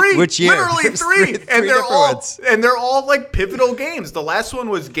 There were 3. Which year? Literally 3, and they're all pivotal games. The last one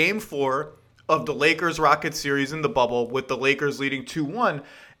was Game 4 of the Lakers-Rockets series in the bubble, with the Lakers leading 2-1,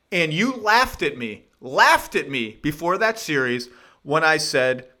 and you laughed at me before that series when I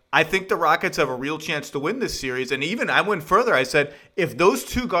said, I think the Rockets have a real chance to win this series. And even I went further. I said, if those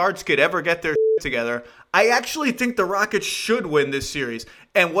 2 guards could ever get their together, I actually think the Rockets should win this series.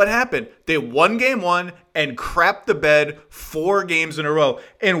 And what happened? They won Game 1 and crapped the bed 4 games in a row.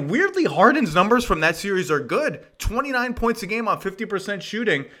 And weirdly, Harden's numbers from that series are good. 29 points a game on 50%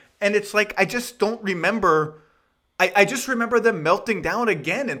 shooting. And it's I just don't remember. I just remember them melting down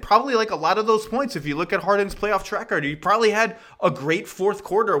again, and probably a lot of those points, if you look at Harden's playoff track record, he probably had a great fourth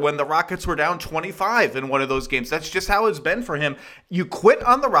quarter when the Rockets were down 25 in one of those games. That's just how it's been for him. You quit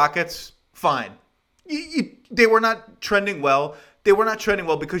on the Rockets, fine. They were not trending well. They were not trending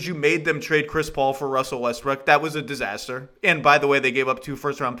well because you made them trade Chris Paul for Russell Westbrook. That was a disaster. And by the way, they gave up 2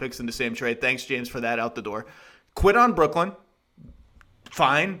 first-round picks in the same trade. Thanks, James, for that out the door. Quit on Brooklyn.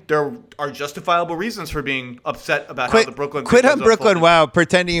 Fine. There are justifiable reasons for being upset about how the Brooklyn quit on Brooklyn. Wow,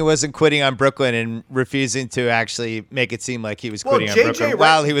 pretending he wasn't quitting on Brooklyn and refusing to actually make it seem like he was quitting on Brooklyn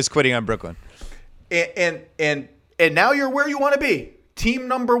while he was quitting on Brooklyn. And now you're where you want to be. Team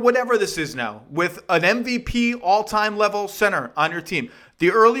number whatever this is now, with an MVP all-time level center on your team.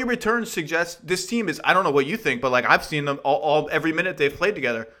 The early returns suggest this team is, I don't know what you think, but I've seen them every minute they've played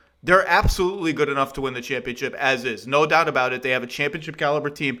together. They're absolutely good enough to win the championship as is. No doubt about it. They have a championship caliber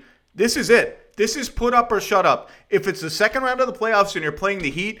team. This is it. This is put up or shut up. If it's the second round of the playoffs and you're playing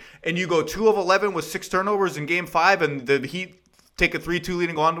the Heat and you go 2 of 11 with 6 turnovers in Game 5 and the Heat take a 3-2 lead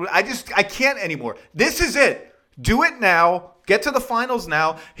and go on, I can't anymore. This is it. Do it now. Get to the finals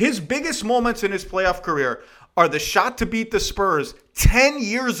now. His biggest moments in his playoff career are the shot to beat the Spurs 10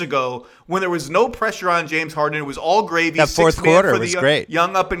 years ago when there was no pressure on James Harden. It was all gravy. That fourth quarter was great.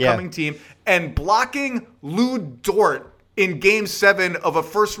 Young up-and-coming team. And blocking Lou Dort in Game 7 of a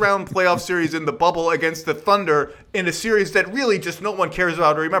first-round playoff series in the bubble against the Thunder in a series that really just no one cares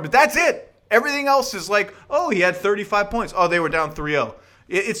about or remembers. That's it. Everything else is oh, he had 35 points. Oh, they were down 3-0.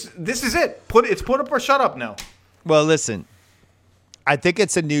 This is it. It's put up or shut up now. Well, listen. I think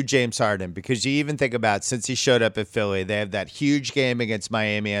it's a new James Harden because you even think about since he showed up at Philly, they have that huge game against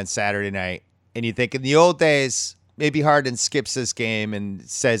Miami on Saturday night And you think in the old days, maybe Harden skips this game and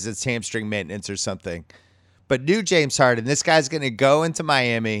says it's hamstring maintenance or something. But new James Harden, this guy's going to go into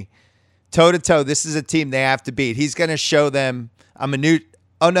Miami toe-to-toe. This is a team they have to beat. He's going to show them I'm a new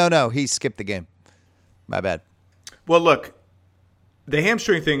 – oh, no, he skipped the game. My bad. Well, look, the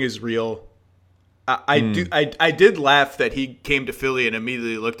hamstring thing is real. I did laugh that he came to Philly and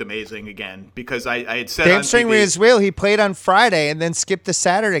immediately looked amazing again because I had said the hamstring is real. He played on Friday and then skipped the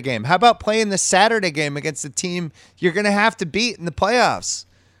Saturday game. How about playing the Saturday game against the team you're going to have to beat in the playoffs?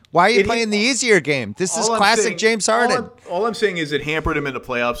 Why are you playing the easier game? This is classic James Harden. All I'm saying is it hampered him in the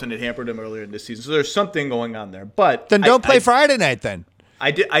playoffs and it hampered him earlier in the season. So there's something going on there. But then don't play Friday night then. I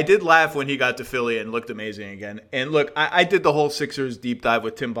did laugh when he got to Philly and looked amazing again. And look, I did the whole Sixers deep dive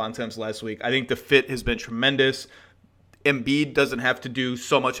with Tim Bontemps last week. I think the fit has been tremendous. Embiid doesn't have to do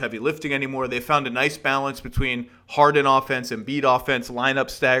so much heavy lifting anymore. They found a nice balance between Harden offense, Embiid offense,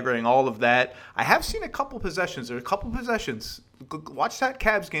 lineup staggering, all of that. I have seen a couple possessions. There are a couple possessions. Watch that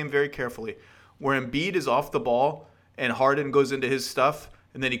Cavs game very carefully, where Embiid is off the ball and Harden goes into his stuff.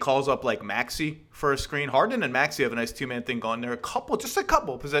 And then he calls up like Maxey for a screen. Harden and Maxey have a nice two-man thing going there. Just a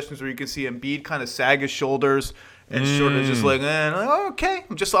couple possessions where you can see Embiid kind of sag his shoulders and sort of just like, okay,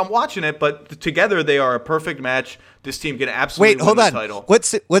 I'm watching it. But together they are a perfect match. This team can absolutely win the title.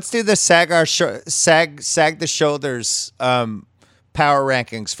 Let's do the sag the shoulders power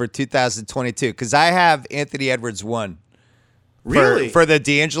rankings for 2022 because I have Anthony Edwards 1. Really? For the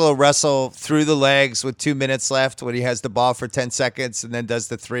D'Angelo Russell through the legs with 2 minutes left when he has the ball for 10 seconds and then does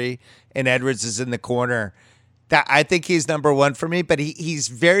the three, and Edwards is in the corner. I think he's number 1 for me, but he's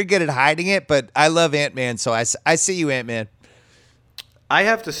very good at hiding it. But I love Ant-Man, so I see you, Ant-Man. I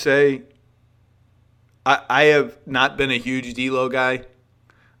have to say, I have not been a huge D'Lo guy.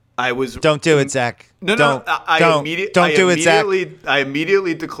 Don't do it, Zach. Don't do it, Zach. I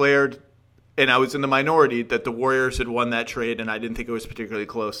immediately declared, and I was in the minority, that the Warriors had won that trade, and I didn't think it was particularly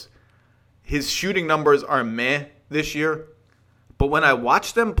close. His shooting numbers are meh this year, but when I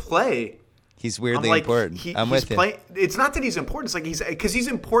watch them play, he's weirdly important. I'm with you. It's not that he's important. It's like he's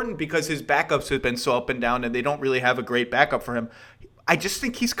important because his backups have been so up and down, and they don't really have a great backup for him. I just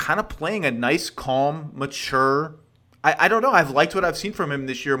think he's kind of playing a nice, calm, mature. I don't know. I've liked what I've seen from him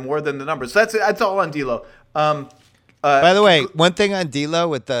this year more than the numbers. So that's all on D'Lo. By the way, one thing on D'Lo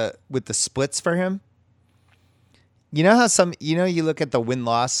with the splits for him, you know how you look at the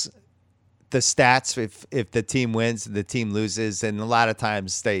win-loss, the stats if the team wins and the team loses, and a lot of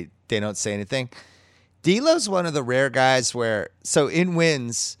times they don't say anything. D'Lo's one of the rare guys so in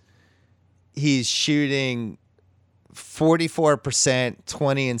wins, he's shooting 44%,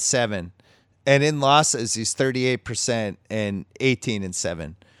 20-7, and in losses he's 38% and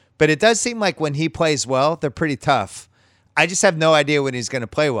 18-7. But it does seem like when he plays well, they're pretty tough. I just have no idea when he's going to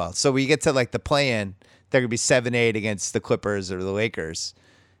play well. So we get to like the play-in, they're going to be 7-8 against the Clippers or the Lakers.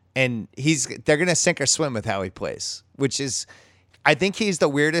 And they're going to sink or swim with how he plays, which is, I think he's the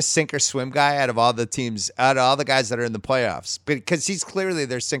weirdest sink or swim guy out of all the teams, out of all the guys that are in the playoffs, because he's clearly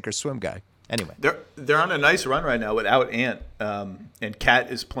their sink or swim guy. Anyway, they're on a nice run right now without Ant, and Cat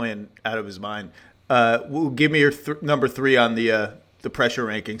is playing out of his mind. Give me your number 3 on the pressure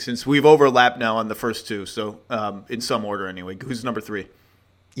ranking, since we've overlapped now on the first 2. So in some order anyway. Who's number 3?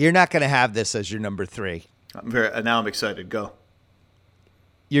 You're not going to have this as your number 3. Now I'm excited. Go.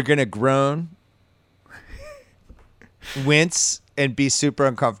 You're going to groan, wince, and be super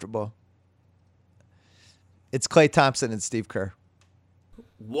uncomfortable. It's Klay Thompson and Steve Kerr.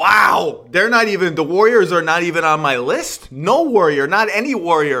 Wow. The Warriors are not even on my list. No Warrior, not any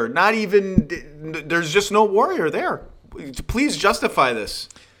Warrior, not even, there's just no Warrior there. Please justify this.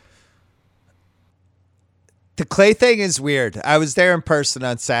 The Klay thing is weird. I was there in person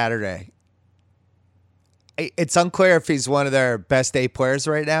on Saturday. It's unclear if he's one of their best 8 players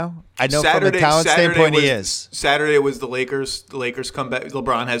right now. I know from a talent standpoint he is. Saturday was the Lakers. The Lakers come back.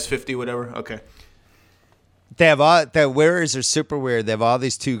 LeBron has 50, whatever. Okay. The Warriors are super weird. They have all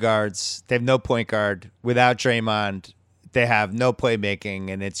these 2 guards. They have no point guard. Without Draymond, they have no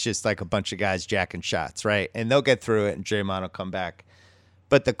playmaking, and it's just like a bunch of guys jacking shots, right? And they'll get through it, and Draymond will come back.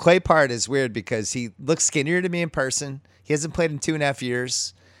 But the Klay part is weird because he looks skinnier to me in person. He hasn't played in 2.5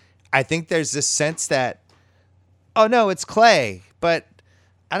 years. I think there's this sense that, oh, no, it's Klay. But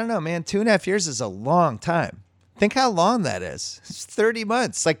I don't know, man. 2.5 years is a long time. Think how long that is. It's 30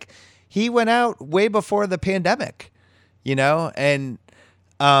 months. Like, he went out way before the pandemic, and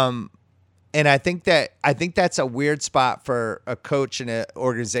I think that's a weird spot for a coach and an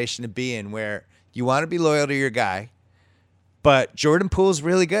organization to be in, where you want to be loyal to your guy, but Jordan Poole's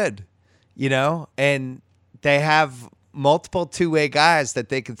really good, and they have multiple two-way guys that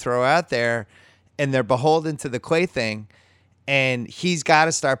they can throw out there, and they're beholden to the Clay thing. And he's got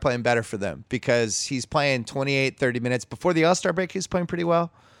to start playing better for them because he's playing 28, 30 minutes. Before the All-Star break, he was playing pretty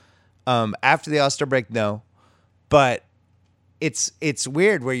well. After the All-Star break, no. But it's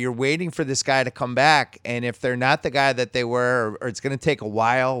weird where you're waiting for this guy to come back, and if they're not the guy that they were, or it's going to take a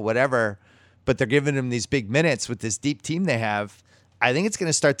while, whatever, but they're giving him these big minutes with this deep team they have, I think it's going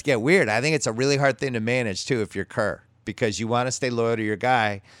to start to get weird. I think it's a really hard thing to manage, too, if you're Kerr, because you want to stay loyal to your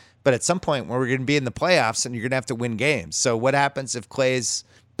guy. But at some point, when we're going to be in the playoffs and you're going to have to win games. So what happens if Clay's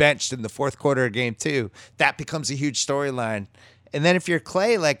benched in the fourth quarter of game 2? That becomes a huge storyline. And then if you're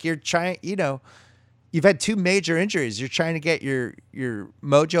Clay, like you're trying, you've had 2 major injuries. You're trying to get your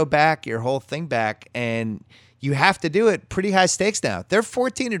mojo back, your whole thing back, and you have to do it pretty high stakes now. They're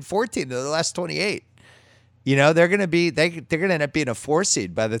 14-14 in the last 28. They're going to end up being a 4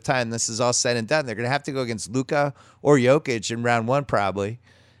 seed by the time this is all said and done. They're going to have to go against Luka or Jokic in round 1 probably.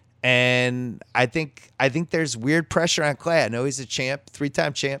 And I think there's weird pressure on Clay. I know he's a champ,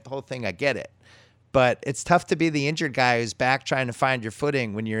 3-time champ, the whole thing. I get it. But it's tough to be the injured guy who's back trying to find your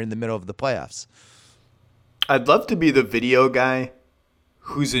footing when you're in the middle of the playoffs. I'd love to be the video guy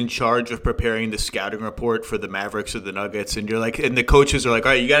who's in charge of preparing the scouting report for the Mavericks or the Nuggets. And you're like, and the coaches are like,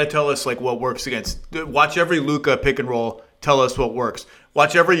 all right, you got to tell us like what works against. Watch every Luka pick and roll. Tell us what works.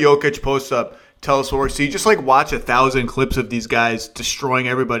 Watch every Jokic post up. Tell us what works. So you just like watch 1,000 clips of these guys destroying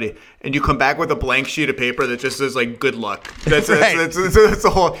everybody, and you come back with a blank sheet of paper that just says like "good luck." That's right. That's the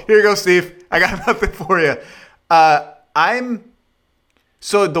whole. Here you go, Steve. I got nothing for you.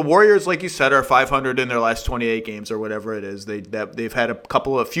 So the Warriors, like you said, are 500 in their last 28 games or whatever it is. They've had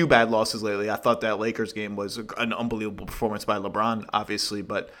a few bad losses lately. I thought that Lakers game was an unbelievable performance by LeBron, obviously,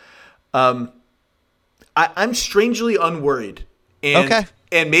 but I'm strangely unworried. Okay.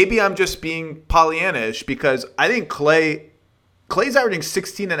 And maybe I'm just being Pollyanna-ish because I think Clay's averaging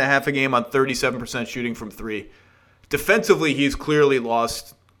 16 and a half a game on 37% shooting from 3. Defensively, he's clearly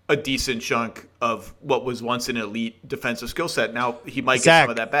lost a decent chunk of what was once an elite defensive skill set. Now he might get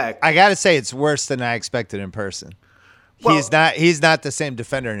some of that back. I got to say it's worse than I expected in person. Well, he's not the same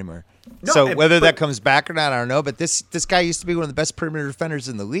defender anymore. No, so whether that comes back or not, I don't know. But this guy used to be one of the best perimeter defenders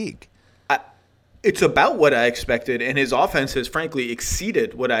in the league. It's about what I expected, and his offense has frankly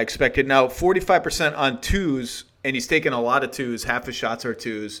exceeded what I expected. Now, 45% on 2s, and he's taken a lot of 2s. Half his shots are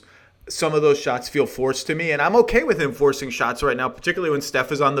 2s. Some of those shots feel forced to me, and I'm okay with him forcing shots right now, particularly when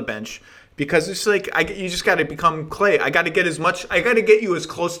Steph is on the bench, because it's like you just got to become Clay. I got to get you as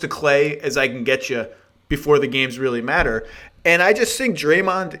close to Clay as I can get you before the games really matter. And I just think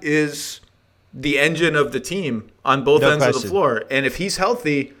Draymond is the engine of the team on both ends of the floor, and if he's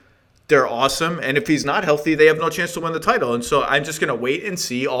healthy, they're awesome. And if he's not healthy, they have no chance to win the title. And so I'm just going to wait and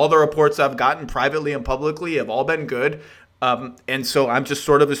see. All the reports I've gotten privately and publicly have all been good. And so I'm just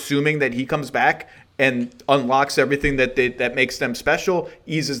sort of assuming that he comes back and unlocks everything that makes them special,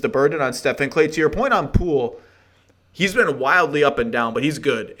 eases the burden on Steph and Clay. To your point on Poole, he's been wildly up and down, but he's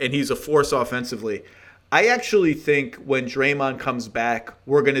good, and he's a force offensively. I actually think when Draymond comes back,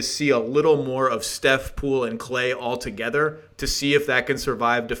 we're going to see a little more of Steph, Poole, and Clay all together to see if that can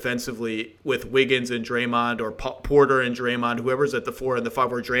survive defensively with Wiggins and Draymond or Porter and Draymond, whoever's at the 4 and the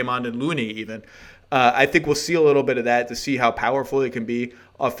 5, or Draymond and Looney even. I think we'll see a little bit of that to see how powerful it can be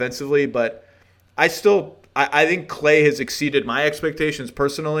offensively. But I think Clay has exceeded my expectations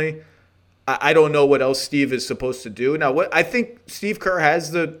personally. I don't know what else Steve is supposed to do. Now, what I think Steve Kerr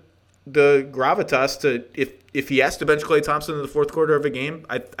has the gravitas to, if he has to bench Klay Thompson in the fourth quarter of a game,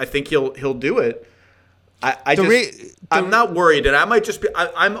 I think he'll do it. I'm not worried, and I might just be.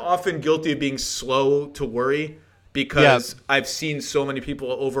 I'm often guilty of being slow to worry because I've seen so many people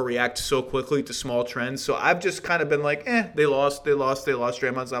overreact so quickly to small trends. So I've just kind of been like, they lost.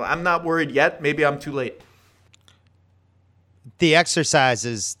 Draymond's not. I'm not worried yet. Maybe I'm too late. The exercise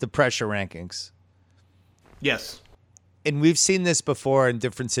is the pressure rankings. Yes. And we've seen this before in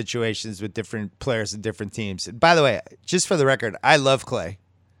different situations with different players and different teams. And by the way, just for the record, I love Clay.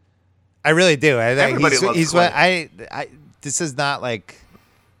 I really do. Everybody loves Clay. This is not like,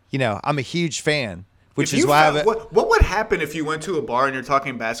 I'm a huge fan, which if is why. What would happen if you went to a bar and you're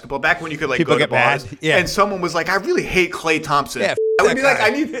talking basketball? Back when you could People go to bars, and someone was like, "I really hate Klay Thompson." Yeah, I would be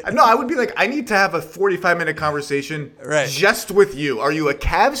like, I need to have a 45-minute conversation just with you. Are you a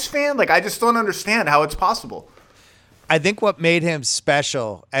Cavs fan? Like, I just don't understand how it's possible. I think what made him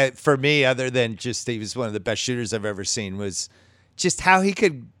special for me, other than just he was one of the best shooters I've ever seen, was just how he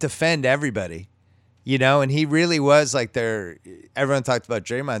could defend everybody, and he really was like everyone talked about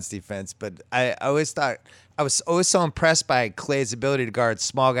Draymond's defense, but I always thought I was always so impressed by Klay's ability to guard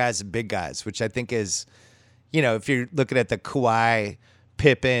small guys and big guys, which I think is, if you're looking at the Kawhi,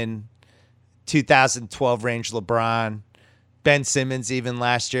 Pippen, 2012 range LeBron, Ben Simmons even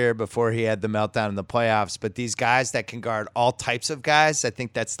last year before he had the meltdown in the playoffs. But these guys that can guard all types of guys, I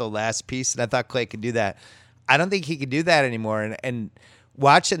think that's the last piece. And I thought Clay could do that. I don't think he can do that anymore. And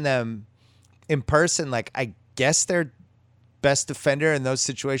watching them in person, like I guess their best defender in those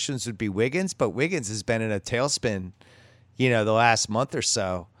situations would be Wiggins. But Wiggins has been in a tailspin, the last month or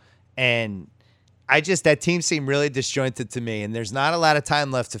so. And that team seemed really disjointed to me, and there's not a lot of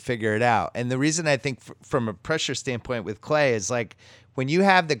time left to figure it out. And the reason I think from a pressure standpoint with Clay is like when you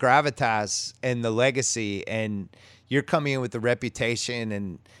have the gravitas and the legacy and you're coming in with the reputation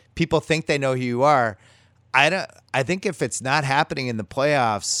and people think they know who you are, I think if it's not happening in the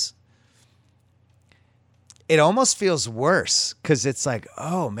playoffs, it almost feels worse because it's like,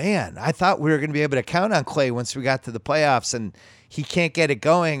 oh man, I thought we were going to be able to count on Clay once we got to the playoffs, and he can't get it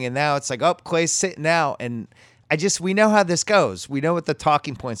going. And now it's like, oh, Clay's sitting out. And we know how this goes. We know what the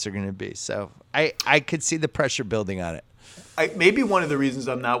talking points are going to be. So I could see the pressure building on it. Maybe one of the reasons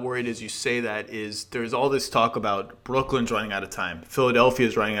I'm not worried as you say that is there's all this talk about Brooklyn's running out of time.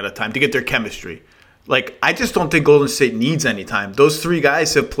 Philadelphia's running out of time to get their chemistry. Like, I just don't think Golden State needs any time. Those three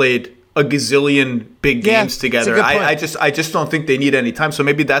guys have played a gazillion big games together. I just don't think they need any time. So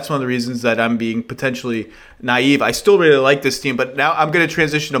maybe that's one of the reasons that I'm being potentially naive. I still really like this team, but now I'm going to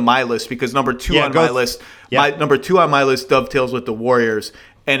transition to my list because number two on my list dovetails with the Warriors,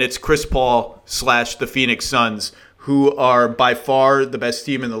 and it's Chris Paul / the Phoenix Suns, who are by far the best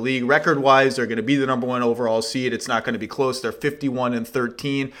team in the league. Record-wise, they're going to be the number one overall seed. It's not going to be close. They're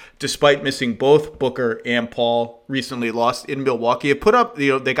 51-13, despite missing both Booker and Paul. Recently lost in Milwaukee. It put up,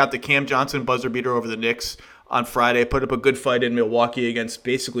 they got the Cam Johnson buzzer beater over the Knicks on Friday. Put up a good fight in Milwaukee against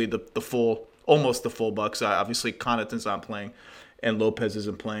basically almost the full Bucks. Obviously, Connaughton's not playing, and Lopez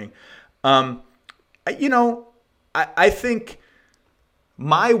isn't playing. I think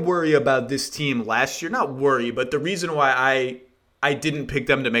my worry about this team last year, not worry, but the reason why I didn't pick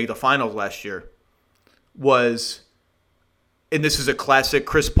them to make the finals last year was, and this is a classic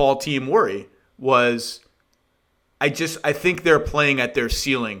Chris Paul team worry, was I think they're playing at their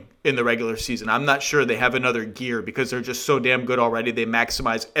ceiling in the regular season. I'm not sure they have another gear because they're just so damn good already. They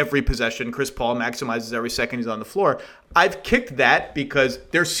maximize every possession. Chris Paul maximizes every second he's on the floor. I've kicked that because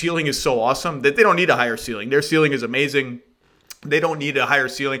their ceiling is so awesome that they don't need a higher ceiling. Their ceiling is amazing. They don't need a higher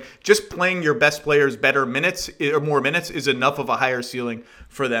ceiling. Just playing your best players better minutes or more minutes is enough of a higher ceiling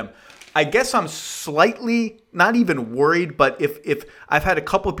for them. I guess I'm slightly not even worried, but if I've had a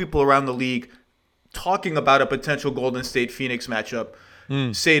couple of people around the league talking about a potential Golden State Phoenix matchup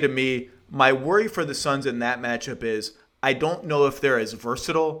say to me, my worry for the Suns in that matchup is I don't know if they're as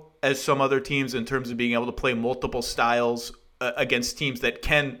versatile as some other teams in terms of being able to play multiple styles against teams that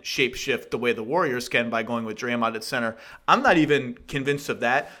can shapeshift the way the Warriors can by going with Draymond at center. I'm not even convinced of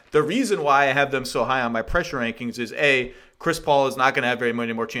that. The reason why I have them so high on my pressure rankings is A, Chris Paul is not going to have very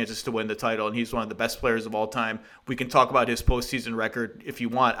many more chances to win the title, and he's one of the best players of all time. We can talk about his postseason record if you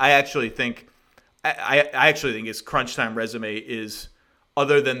want. I actually think his crunch time resume is,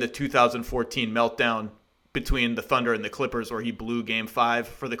 other than the 2014 meltdown between the Thunder and the Clippers where he blew Game 5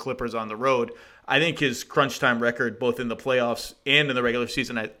 for the Clippers on the road, I think his crunch time record, both in the playoffs and in the regular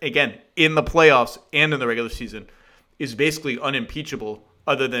season, in the playoffs and in the regular season, is basically unimpeachable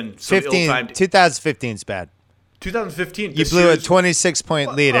other than some ill-timed. 2015's bad. 2015. You blew a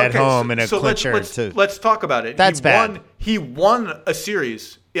 26-point lead at home in a clincher. Let's talk about it. That's bad. He won a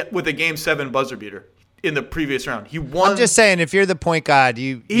series with a Game 7 buzzer beater in the previous round. He won. I'm just saying, if you're the point guard,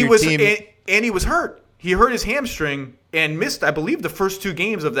 and he was hurt. He hurt his hamstring and missed, I believe, the first two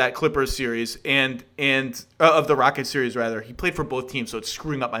games of that Clippers series and of the Rockets series rather. He played for both teams, so it's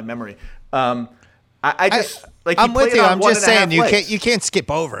screwing up my memory. I'm with you. I'm just saying you can't skip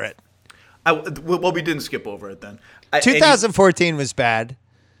over it. We didn't skip over it then. 2014 was bad,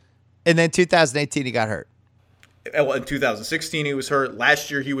 and then 2018 he got hurt. In 2016 he was hurt. Last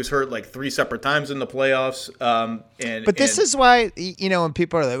year he was hurt like 3 separate times in the playoffs. But this is why, when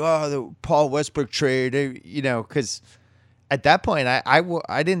people are like, "Oh, the Paul Westbrook trade," because at that point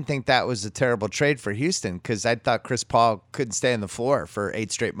I didn't think that was a terrible trade for Houston because I thought Chris Paul couldn't stay on the floor for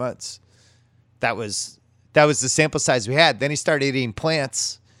 8 straight months. That was the sample size we had. Then he started eating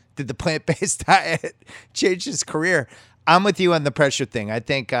plants. Did the plant-based diet, changed his career. I'm with you on the pressure thing. I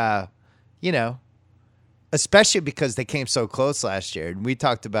think, especially because they came so close last year. And we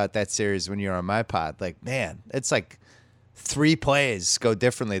talked about that series when you were on my pod. Like, man, it's like 3 plays go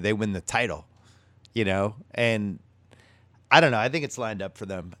differently. They win the title, And I don't know. I think it's lined up for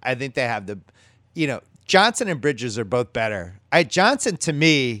them. I think they have Johnson and Bridges are both better. Johnson, to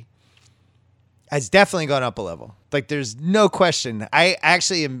me, has definitely gone up a level. Like, there's no question. I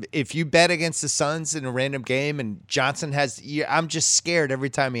actually am, if you bet against the Suns in a random game and Johnson has, I'm just scared every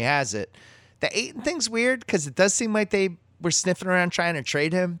time he has it. The Ayton thing's weird because it does seem like they were sniffing around trying to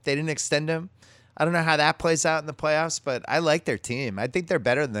trade him. They didn't extend him. I don't know how that plays out in the playoffs, but I like their team. I think they're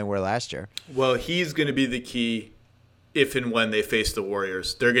better than they were last year. Well, he's going to be the key if and when they face the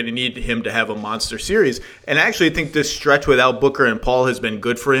Warriors. They're going to need him to have a monster series. And I actually think this stretch without Booker and Paul has been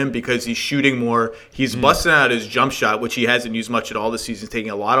good for him because he's shooting more. He's busting out his jump shot, which he hasn't used much at all this season. He's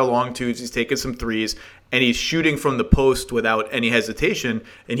taking a lot of long twos. He's taking some threes. And he's shooting from the post without any hesitation.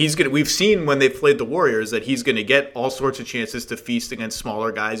 And we've seen when they've played the Warriors that he's going to get all sorts of chances to feast against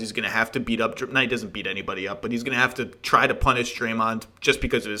smaller guys. He's going to have to beat up. Now, he doesn't beat anybody up, but he's going to have to try to punish Draymond just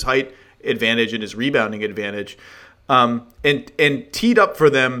because of his height advantage and his rebounding advantage. And teed up for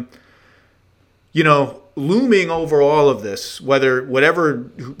them, looming over all of this, whichever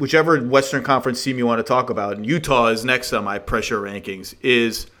Western Conference team you want to talk about, and Utah is next on my pressure rankings,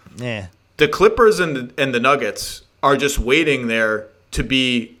 is the Clippers and the Nuggets are just waiting there to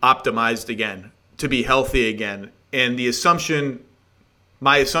be optimized again, to be healthy again. And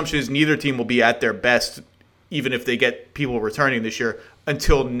my assumption is neither team will be at their best, even if they get people returning this year,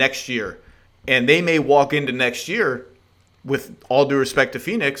 until next year. And they may walk into next year, with all due respect to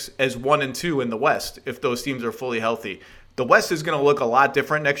Phoenix, as 1 and 2 in the West if those teams are fully healthy. The West is going to look a lot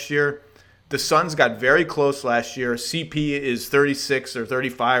different next year. The Suns got very close last year. CP is 36 or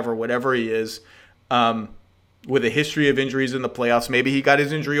 35 or whatever he is, with a history of injuries in the playoffs. Maybe he got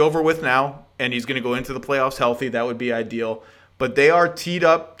his injury over with now, and he's going to go into the playoffs healthy. That would be ideal. But they are teed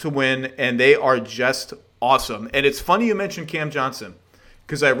up to win, and they are just awesome. And it's funny you mentioned Cam Johnson,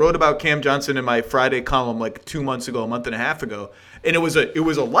 because I wrote about Cam Johnson in my Friday column like 2 months ago, a month and a half ago. And it was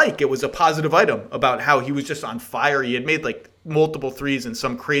a positive item about how he was just on fire. He had made like multiple threes in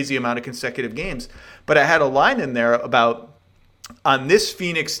some crazy amount of consecutive games. But I had a line in there about, on this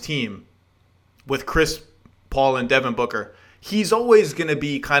Phoenix team with Chris Paul and Devin Booker, he's always going to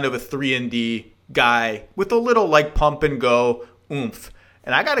be kind of a 3-and-D guy with a little like pump and go oomph.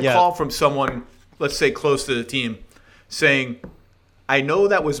 And I got a call from someone, let's say close to the team, saying, I know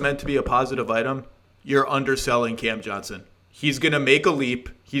that was meant to be a positive item. You're underselling Cam Johnson. He's going to make a leap.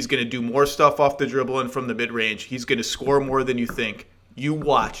 He's going to do more stuff off the dribble and from the mid-range. He's going to score more than you think. You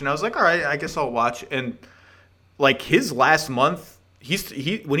watch. And I was like, all right, I guess I'll watch. And like his last month,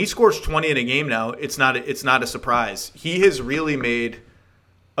 when he scores 20 in a game now, it's not a surprise. He has really made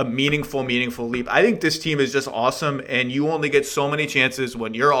a meaningful leap. I think this team is just awesome, and you only get so many chances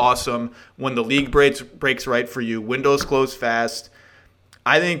when you're awesome, when the league breaks right for you, windows close fast.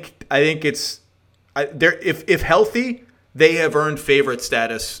 I think it's if healthy, they have earned favorite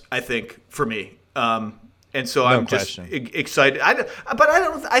status, I think, for me. And so I'm just excited.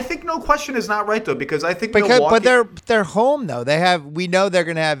 I think no question is not right though, because I think Milwaukee, but they're home though. We know they're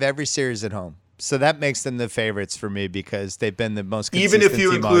going to have every series at home. So that makes them the favorites for me because they've been the most consistent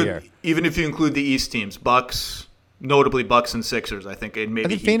team all year. Even if you include the East teams, Bucks, notably Bucks and Sixers, I think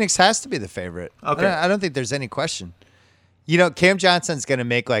Phoenix has to be the favorite. Okay. I don't think there's any question. Cam Johnson's going to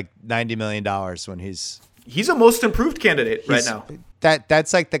make like $90 million when he's a most improved candidate right now.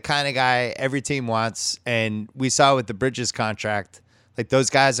 That's like the kind of guy every team wants, and we saw with the Bridges contract, like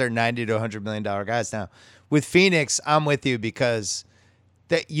those guys are $90 to $100 million guys now. With Phoenix, I'm with you because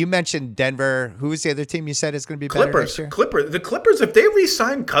you mentioned Denver. Who was the other team you said is going to be better next year? The Clippers, if they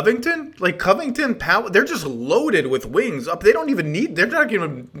re-sign Covington, Powell, they're just loaded with wings. They don't even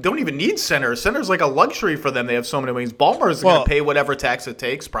need center. Center's like a luxury for them. They have so many wings. Ballmer's going to pay whatever tax it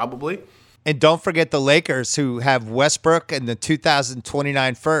takes, probably. And don't forget the Lakers, who have Westbrook and the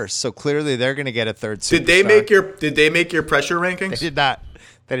 2029 first. So clearly they're going to get a third superstar. Did they make your pressure rankings?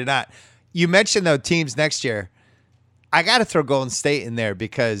 They did not. You mentioned though teams next year. I got to throw Golden State in there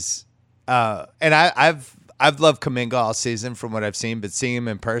because, and I've loved Kuminga all season from what I've seen, but seeing him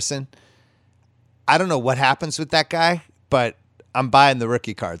in person, I don't know what happens with that guy, but I'm buying the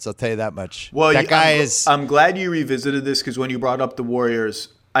rookie cards. I'll tell you that much. Well, I'm glad you revisited this because when you brought up the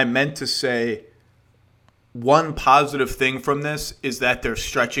Warriors, I meant to say one positive thing from this is that they're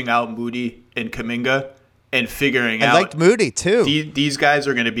stretching out Moody and Kuminga and figuring out. I liked Moody too. These guys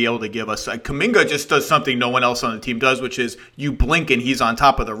are going to be able to give us. Kuminga just does something no one else on the team does, which is you blink and he's on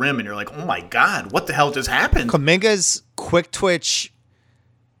top of the rim and you're like, oh my God, what the hell just happened? Kuminga's quick twitch,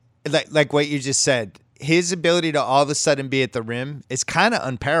 like what you just said, his ability to all of a sudden be at the rim is kind of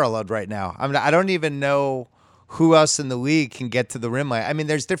unparalleled right now. I mean, I don't even know who else in the league can get to the rim. I mean,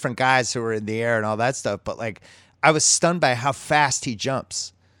 there's different guys who are in the air and all that stuff, but like I was stunned by how fast he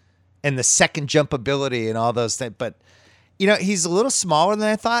jumps and the second jump ability and all those things. But he's a little smaller than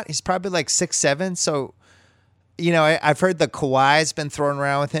I thought. He's probably like 6'7". So, I've heard the Kawhi's been thrown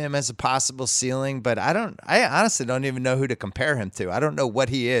around with him as a possible ceiling, but I honestly don't even know who to compare him to. I don't know what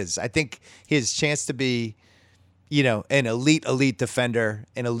he is. I think he has a chance to be, an elite defender,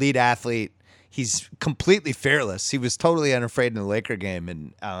 an elite athlete. He's completely fearless. He was totally unafraid in the Laker game,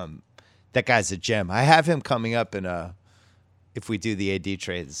 and that guy's a gem. I have him coming up if we do the AD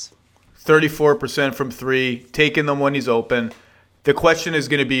trades. 34% from three, taking them when he's open. The question is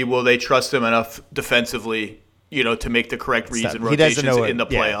going to be, will they trust him enough defensively, to make the correct reads and rotations in the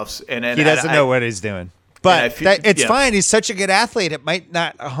playoffs? Yeah. And he doesn't know what he's doing. But it's fine. He's such a good athlete. It might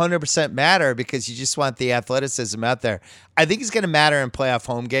not 100% matter because you just want the athleticism out there. I think he's going to matter in playoff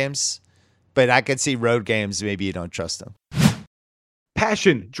home games, but I could see road games. Maybe you don't trust him.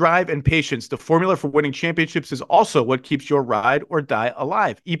 Passion, drive, and patience. The formula for winning championships is also what keeps your ride or die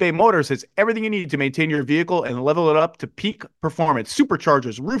alive. eBay Motors has everything you need to maintain your vehicle and level it up to peak performance.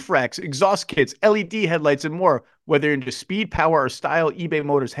 Superchargers, roof racks, exhaust kits, LED headlights, and more. Whether you're into speed, power, or style, eBay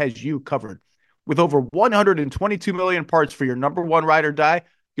Motors has you covered. With over 122 million parts for your number one ride or die,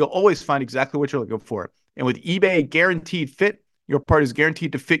 you'll always find exactly what you're looking for. And with eBay Guaranteed Fit, your part is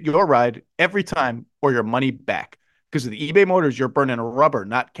guaranteed to fit your ride every time or your money back. Because with eBay Motors, you're burning rubber,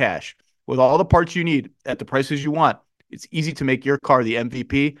 not cash. With all the parts you need at the prices you want, it's easy to make your car the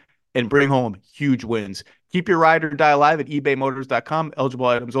MVP and bring home huge wins. Keep your ride or die alive at ebaymotors.com. Eligible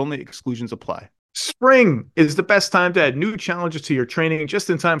items only. Exclusions apply. Spring is the best time to add new challenges to your training just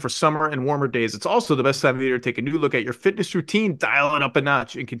in time for summer and warmer days. It's also the best time of year to take a new look at your fitness routine, dial it up a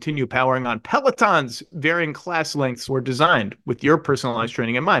notch, and continue powering on. Peloton's varying class lengths were designed with your personalized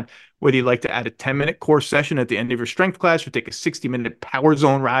training in mind. Whether you'd like to add a 10-minute core session at the end of your strength class or take a 60-minute power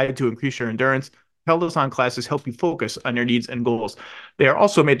zone ride to increase your endurance, Peloton classes help you focus on your needs and goals. They are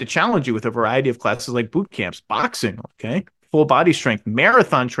also made to challenge you with a variety of classes like boot camps, boxing, full body strength,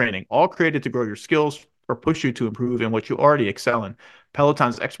 marathon training, all created to grow your skills or push you to improve in what you already excel in.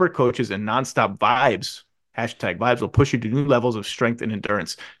 Peloton's expert coaches and nonstop vibes, #vibes, will push you to new levels of strength and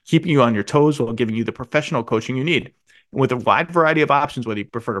endurance, keeping you on your toes while giving you the professional coaching you need. And with a wide variety of options, whether you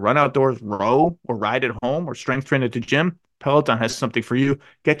prefer to run outdoors, row, or ride at home, or strength train at the gym, Peloton has something for you.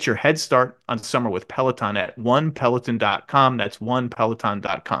 Get your head start on summer with Peloton at onepeloton.com. That's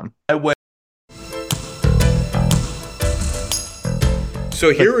onepeloton.com.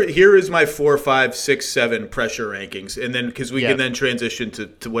 So here is my 4, 5, 6, 7 pressure rankings, and then because we can then transition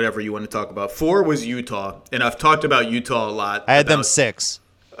to whatever you want to talk about. 4 was Utah, and I've talked about Utah a lot. I had them 6.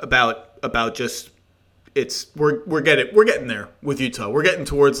 About just we're getting there with Utah. We're getting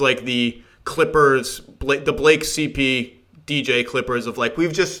towards like the Clippers, the Blake CP DJ Clippers of like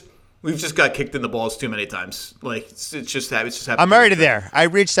we've just got kicked in the balls too many times. Like it's just happening. I'm already there. I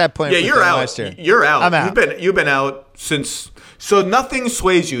reached that point. Yeah, you're out. Last year. You're out. I'm out. You've been out since. So nothing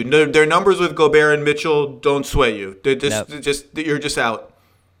sways you. Their numbers with Gobert and Mitchell don't sway you. They're you're just out.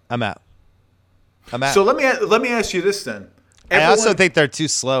 I'm out. So let me ask you this then. I also think they're too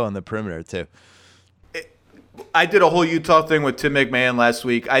slow on the perimeter too. I did a whole Utah thing with Tim McMahon last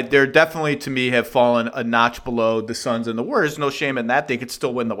week. They're definitely, to me, have fallen a notch below the Suns and the Warriors. No shame in that. They could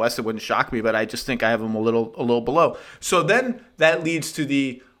still win the West. It wouldn't shock me, but I just think I have them a little below. So then that leads to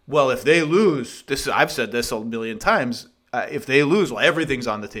if they lose, I've said this a million times, if they lose, well, everything's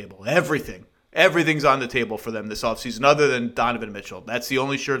on the table. Everything's on the table for them this offseason other than Donovan Mitchell. That's the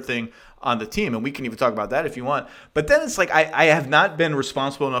only sure thing on the team, and we can even talk about that if you want. But then it's like I have not been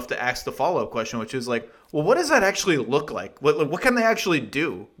responsible enough to ask the follow-up question, which is like, well, what does that actually look like? What can they actually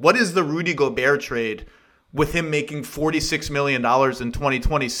do? What is the Rudy Gobert trade with him making $46 million in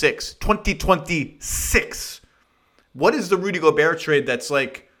 2026? 2026. What is the Rudy Gobert trade that's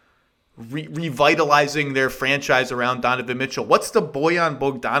like revitalizing their franchise around Donovan Mitchell? What's the Bojan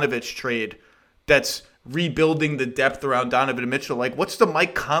Bogdanovic trade that's rebuilding the depth around Donovan Mitchell? Like, what's the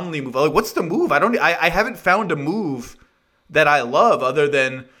Mike Conley move? Like, what's the move? I haven't found a move that I love other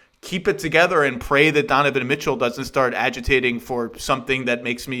than keep it together and pray that Donovan Mitchell doesn't start agitating for something that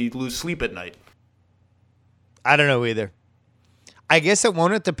makes me lose sleep at night. I don't know either. I guess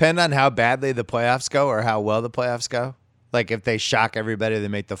won't depend on how badly the playoffs go or how well the playoffs go. Like if they shock everybody, they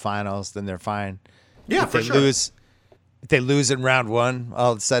make the finals, then they're fine. Yeah, if they lose in round one,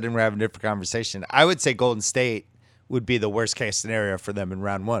 all of a sudden we're having a different conversation. I would say Golden State would be the worst case scenario for them in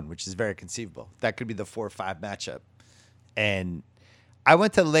round one, which is very conceivable. That could be the 4-5 matchup. And I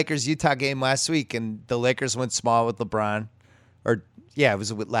went to the Lakers-Utah game last week, and the Lakers went small with LeBron. It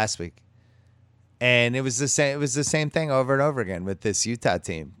was last week. And it was the same thing over and over again with this Utah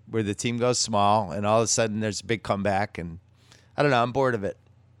team, where the team goes small, and all of a sudden there's a big comeback. And I don't know, I'm bored of it.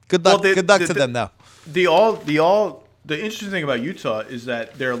 Good luck to them, though. The all the interesting thing about Utah is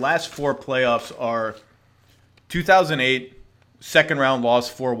that their last 4 playoffs are 2008 second round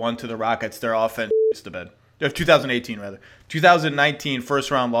loss 4-1 to the Rockets. Their offense is the bed. 2018 rather. 2019 first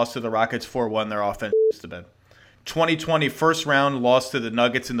round loss to the Rockets 4-1. Their offense is the bed. 2020 first round loss to the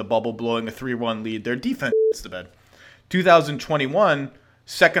Nuggets in the bubble, blowing a 3-1 lead. Their defense is the bed. 2021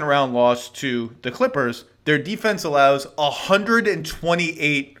 second round loss to the Clippers. Their defense allows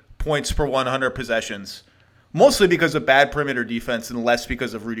 128 points per 100 possessions. Mostly because of bad perimeter defense and less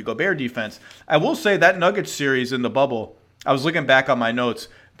because of Rudy Gobert defense. I will say that Nuggets series in the bubble, I was looking back on my notes,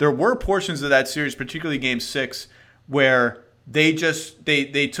 there were portions of that series, particularly Game 6, where they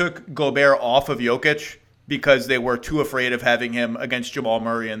took Gobert off of Jokic because they were too afraid of having him against Jamal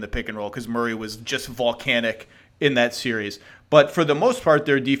Murray in the pick and roll because Murray was just volcanic in that series. But for the most part,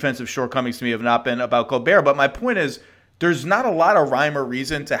 their defensive shortcomings to me have not been about Gobert. But my point is, there's not a lot of rhyme or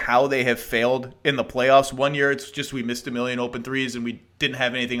reason to how they have failed in the playoffs. One year, it's just we missed a million open threes and we didn't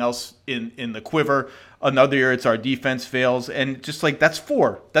have anything else in the quiver. Another year, it's our defense fails. And just like that's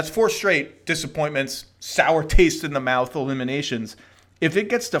 4. That's 4 straight disappointments, sour taste in the mouth eliminations. If it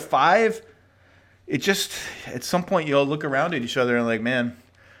gets to 5, it just, at some point, you'll look around at each other and like, man,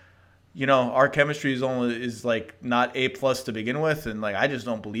 you know, our chemistry is like not A+ to begin with. And like, I just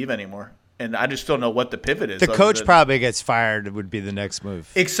don't believe anymore. And I just don't know what the pivot is. The coach probably gets fired would be the next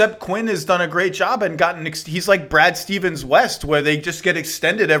move. Except Quinn has done a great job and he's like Brad Stevens West, where they just get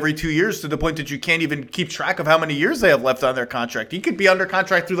extended every 2 years to the point that you can't even keep track of how many years they have left on their contract. He could be under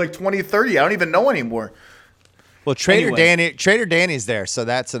contract through like 2030. I don't even know anymore. Well, Trader Danny's there, so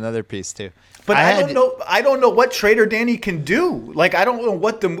that's another piece too. But I don't know what Trader Danny can do. Like I don't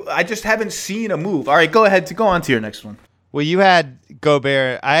know I just haven't seen a move. All right, go ahead to go on to your next one. Well, you had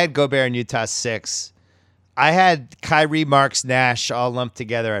Gobert. I had Gobert in Utah 6. I had Kyrie, Marks, Nash all lumped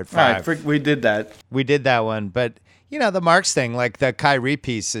together at 5. All right, we did that. We did that one. But, you know, the Marks thing, like the Kyrie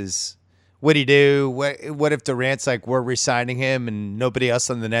piece is, what'd he do? What if Durant's like, we're re-signing him and nobody else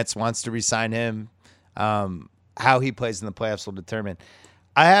on the Nets wants to re-sign him? How he plays in the playoffs will determine.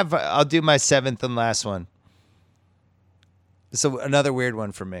 I'll do my 7th and last one. So another weird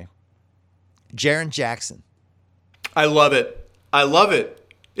one for me. Jaren Jackson. I love it.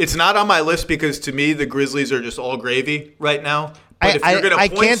 It's not on my list because to me the Grizzlies are just all gravy right now. But if you're going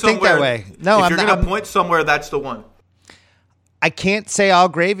to point think that way. No, if you're going to point somewhere, that's the one. I can't say all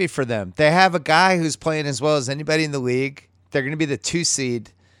gravy for them. They have a guy who's playing as well as anybody in the league. They're going to be the 2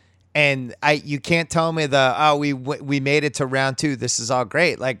 seed, and you can't tell me we made it to round 2. This is all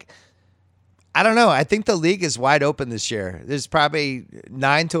great. Like, I don't know. I think the league is wide open this year. There's probably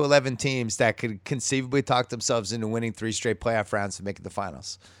 9 to 11 teams that could conceivably talk themselves into winning 3 straight playoff rounds and making the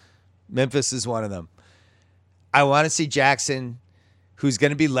finals. Memphis is one of them. I want to see Jackson, who's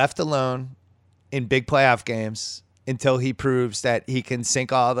going to be left alone in big playoff games until he proves that he can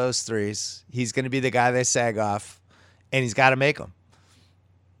sink all those threes. He's going to be the guy they sag off, and he's got to make them.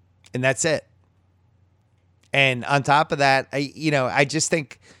 And that's it. And on top of that, I just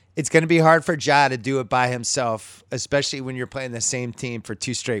think it's going to be hard for Ja to do it by himself, especially when you're playing the same team for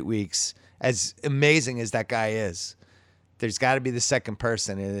 2 straight weeks. As amazing as that guy is, there's got to be the second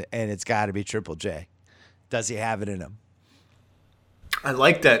person, and it's got to be Triple J. Does he have it in him? I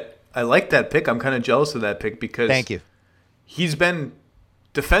like that pick. I'm kind of jealous of that pick because thank you. He's been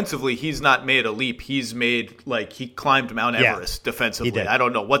defensively, he's not made a leap. He's made he climbed Mount Everest defensively. I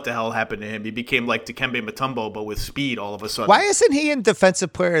don't know what the hell happened to him. He became like Dikembe Mutombo, but with speed all of a sudden. Why isn't he in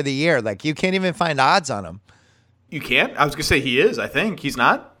Defensive Player of the Year? Like, you can't even find odds on him. You can't? I was going to say he is, I think. He's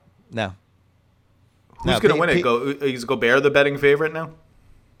not? No. Who's going to win it? Is Gobert the betting favorite now?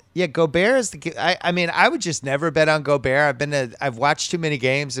 Yeah, Gobert is I mean, I would just never bet on Gobert. I've watched too many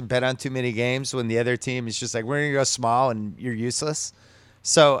games and bet on too many games when the other team is just like, we're going to go small and you're useless.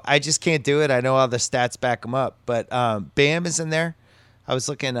 So I just can't do it. I know all the stats back him up, but Bam is in there. I was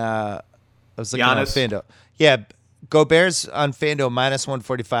looking on FanDuel. Yeah, Gobert's on FanDuel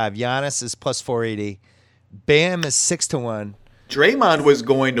 -145. Giannis is +480. Bam is 6-1. Draymond was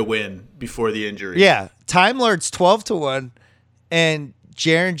going to win before the injury. Yeah, Time Lord's 12-1, and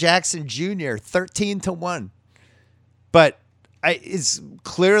Jaren Jackson Jr. 13-1. But it's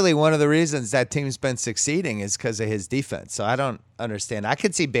clearly one of the reasons that team's been succeeding is because of his defense. So I don't understand. I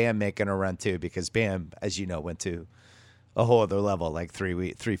could see Bam making a run too because Bam, as you know, went to a whole other level like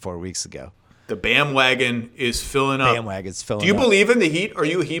 4 weeks ago. The Bam wagon is filling up. Bam wagon's filling up. Do you believe in the Heat? Are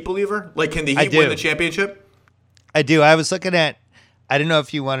you a Heat believer? Like, can the Heat win the championship? I do. I was looking at, I didn't know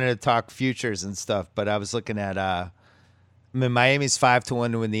if you wanted to talk futures and stuff, but I was looking at, Miami's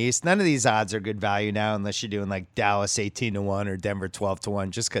 5-1 to win the East. None of these odds are good value now unless you're doing like Dallas 18-1 or Denver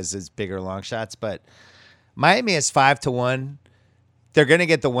 12-1 just because it's bigger long shots. But Miami is 5-1. They're going to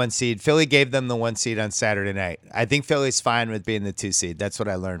get the 1 seed. Philly gave them the 1 seed on Saturday night. I think Philly's fine with being the 2 seed. That's what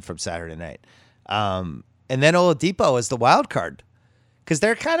I learned from Saturday night. And then Oladipo is the wild card because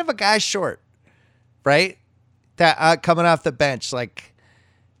they're kind of a guy short, right? That coming off the bench, like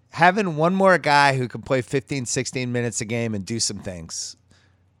having one more guy who can play 15, 16 minutes a game and do some things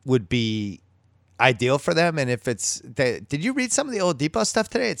would be ideal for them. And if did you read some of the Oladipo stuff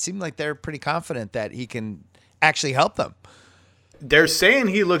today? It seemed like they're pretty confident that he can actually help them. They're saying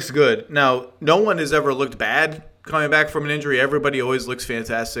he looks good. Now, no one has ever looked bad coming back from an injury. Everybody always looks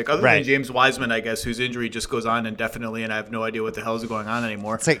fantastic, other than James Wiseman, I guess, whose injury just goes on indefinitely, and I have no idea what the hell is going on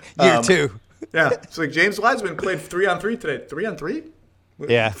anymore. It's like year 2. Yeah, it's like James Wiseman played 3-on-3 today. 3-on-3?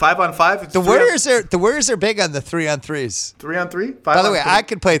 Yeah. 5-on-5? The Warriors are big on the 3-on-3s. 3-on-3? By the way, I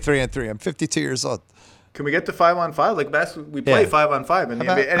could play 3-on-3. I'm 52 years old. Can we get to 5-on-5? Like we play 5-on-5 in the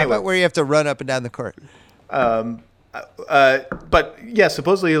NBA. Anyway, how about where you have to run up and down the court? But yeah,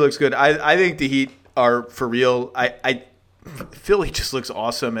 supposedly he looks good. I think the Heat are for real. Philly just looks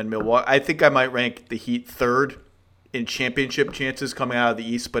awesome, and Milwaukee. I think I might rank the Heat third in championship chances coming out of the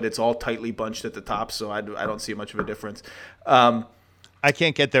East, but it's all tightly bunched at the top, so I don't see much of a difference. I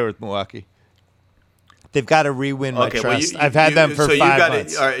can't get there with Milwaukee. They've got to re-win my trust. Well, I've had them for 5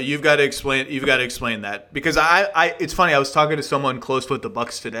 months. All right, you've got to explain that because it's funny. I was talking to someone close with the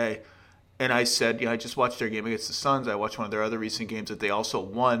Bucks today. And I said, I just watched their game against the Suns. I watched one of their other recent games that they also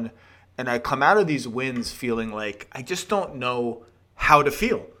won. And I come out of these wins feeling like I just don't know how to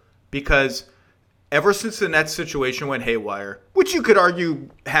feel. Because ever since the Nets situation went haywire, which you could argue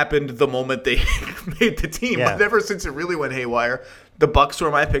happened the moment they made the team, but ever since it really went haywire, the Bucks were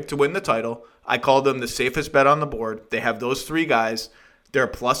my pick to win the title. I called them the safest bet on the board. They have those 3 guys. They're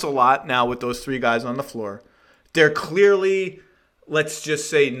plus a lot now with those 3 guys on the floor. They're clearly, let's just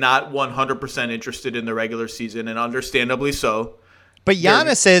say, not 100% interested in the regular season, and understandably so. But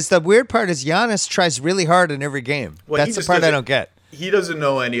Giannis is, the weird part is Giannis tries really hard in every game. Well, that's the part I don't get. He doesn't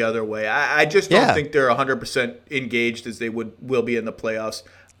know any other way. I just don't think they're 100% engaged as they will be in the playoffs.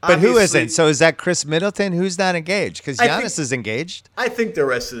 But obviously, who isn't? So is that Chris Middleton? Who's not engaged? Because Giannis is engaged. I think the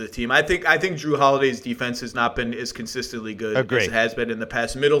rest of the team. I think Drew Holiday's defense has not been as consistently good as it has been in the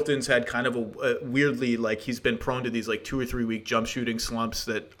past. Middleton's had kind of a weirdly, like, he's been prone to these like 2 or 3 week jump shooting slumps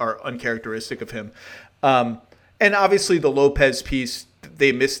that are uncharacteristic of him. And obviously the Lopez piece,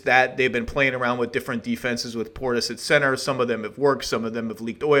 they missed that. They've been playing around with different defenses with Portis at center. Some of them have worked. Some of them have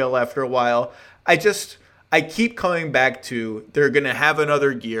leaked oil after a while. I keep coming back to they're going to have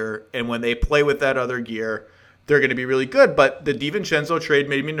another gear, and when they play with that other gear, they're going to be really good. But the DiVincenzo trade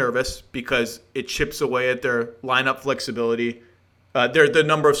made me nervous because it chips away at their lineup flexibility. The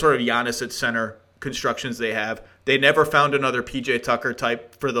number of sort of Giannis at center constructions they have. They never found another PJ Tucker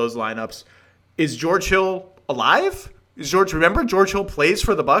type for those lineups. Is George Hill alive? Remember George Hill plays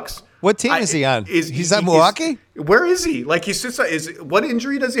for the Bucks? What team is he on? He's on Milwaukee? Where is he? Like he sits. What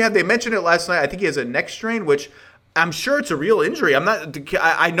injury does he have? They mentioned it last night. I think he has a neck strain, which I'm sure it's a real injury.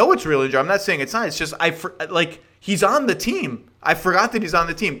 I know it's a real injury. I'm not saying it's not. It's just he's on the team. I forgot that he's on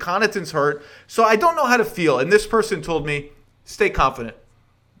the team. Connaughton's hurt, so I don't know how to feel. And this person told me, stay confident.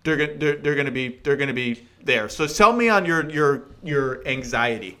 They're gonna be there. So tell me on your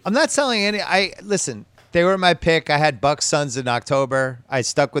anxiety. I'm not selling any. Listen. They were my pick. I had Bucks Suns in October. I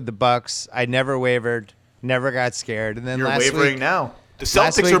stuck with the Bucks. I never wavered, never got scared. And then you're wavering now. The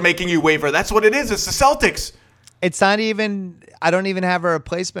Celtics are making you waver. That's what it is. It's the Celtics. It's not even. I don't even have a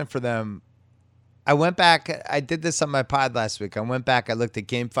replacement for them. I went back. I did this on my pod last week. I went back. I looked at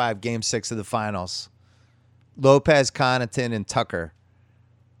Game 5, Game 6 of the finals. Lopez, Connaughton, and Tucker.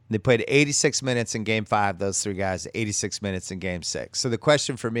 They played 86 minutes in Game 5. Those 3 guys, 86 minutes in Game 6. So the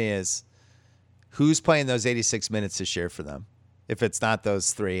question for me is, who's playing those 86 minutes this year for them if it's not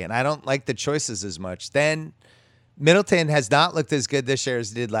those 3? And I don't like the choices as much. Then Middleton has not looked as good this year as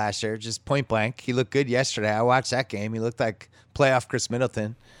he did last year, just point blank. He looked good yesterday. I watched that game. He looked like playoff Chris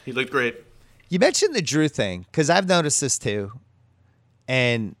Middleton. He looked great. You mentioned the Drew thing because I've noticed this too.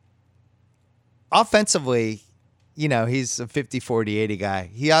 And offensively, he's a 50, 40, 80 guy.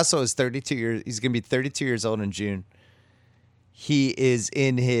 He also is 32 years. He's going to be 32 years old in June. He is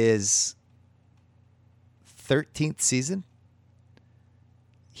in his 13th season.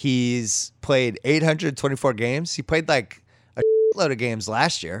 He's played 824 games. He played like a load of games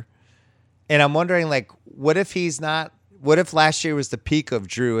last year. And I'm wondering, what if last year was the peak of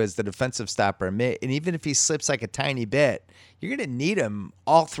Drew as the defensive stopper? And even if he slips like a tiny bit, you're going to need him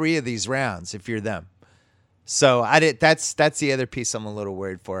all 3 of these rounds if you're them. So that's the other piece I'm a little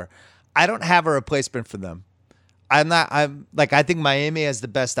worried for. I don't have a replacement for them. I think Miami has the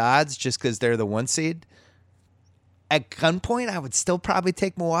best odds just because they're the 1 seed. at gunpoint, I would still probably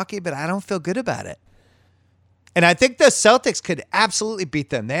take Milwaukee, but I don't feel good about it. And I think the Celtics could absolutely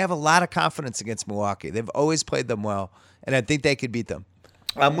beat them. They have a lot of confidence against Milwaukee. They've always played them well, and I think they could beat them.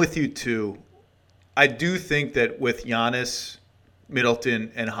 I'm with you, too. I do think that with Giannis,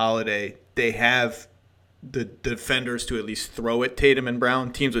 Middleton, and Holiday, they have the defenders to at least throw at Tatum and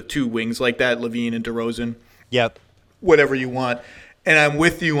Brown. Teams with two wings like that, Levine and DeRozan. Yep. Whatever you want. And I'm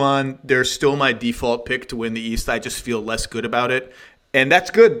with you on they're still my default pick to win the East. I just feel less good about it. And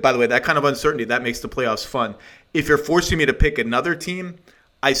that's good, by the way. That kind of uncertainty, that makes the playoffs fun. If you're forcing me to pick another team,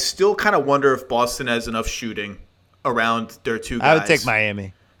 I still kind of wonder if Boston has enough shooting around their two guys. I would take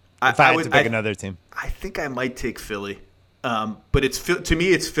Miami if I had to pick another team. I think I might take Philly. But to me,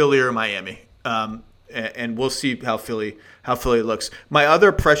 it's Philly or Miami. And we'll see how Philly looks. My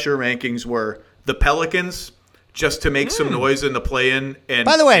other pressure rankings were the Pelicans, just to make some noise in the play-in. And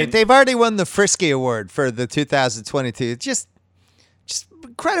by the way, they've already won the Frisky Award for the 2022. Just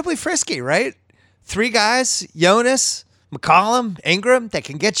incredibly frisky, right? Three guys, Jonas, McCollum, Ingram, that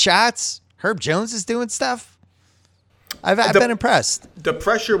can get shots. Herb Jones is doing stuff. I've been impressed. The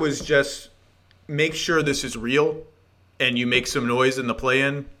pressure was just make sure this is real and you make some noise in the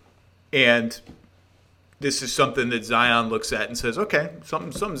play-in, and this is something that Zion looks at and says, okay,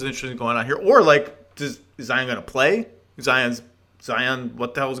 something's interesting going on here. Or like, is Zion going to play? Zion,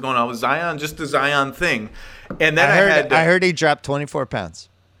 what the hell is going on with Zion? Just the Zion thing. And then I heard he dropped 24 pounds.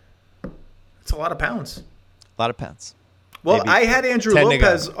 It's a lot of pounds. A lot of pounds. Well, Maybe I had Andrew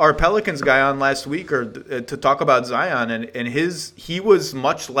Lopez, our Pelicans guy, on last week to talk about Zion, and he was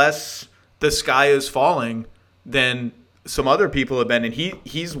much less the sky is falling than some other people have been, and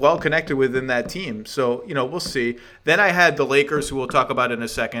he's well connected within that team. So, we'll see. Then I had the Lakers, who we'll talk about in a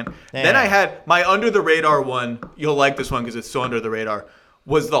second. Yeah. Then I had my under-the-radar one. You'll like this one because it's so under the radar,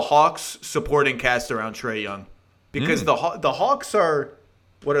 was the Hawks supporting cast around Trae Young. Because the Hawks are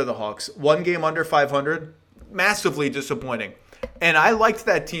 – what are the Hawks? 1 game under 500? Massively disappointing. And I liked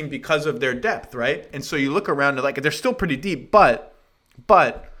that team because of their depth, right? And so you look around and they're still pretty deep, but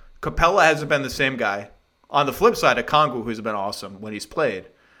Capella hasn't been the same guy. On the flip side, Okongwu, who's been awesome when he's played.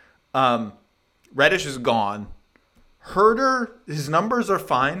 Reddish is gone. Herder, his numbers are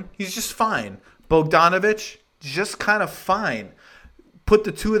fine. He's just fine. Bogdanovich, just kind of fine. Put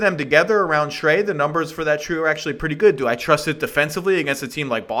the two of them together around Trae, the numbers for that trio are actually pretty good. Do I trust it defensively against a team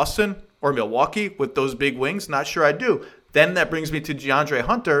like Boston or Milwaukee with those big wings? Not sure I do. Then that brings me to DeAndre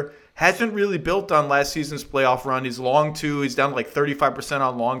Hunter. Hasn't really built on last season's playoff run. He's long two. He's down to like 35%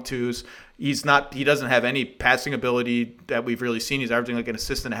 on long twos. He doesn't have any passing ability that we've really seen. He's averaging like an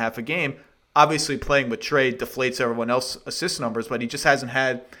assist and a half a game. Obviously playing with Trae deflates everyone else's assist numbers, but he just hasn't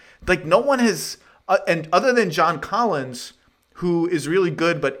had, like, no one has, and other than John Collins, who is really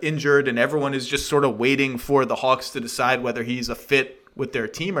good but injured, and everyone is just sort of waiting for the Hawks to decide whether he's a fit with their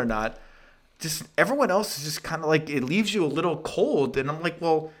team or not. Just everyone else is just kind of like, it leaves you a little cold. And I'm like,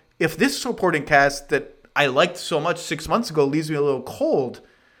 well, if this supporting cast that I liked so much 6 months ago leaves me a little cold,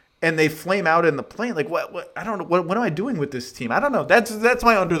 and they flame out in the plane, like what I don't know, what am I doing with this team? I don't know. That's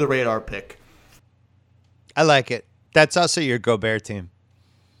my under the radar pick. I like it. That's also your Gobert team.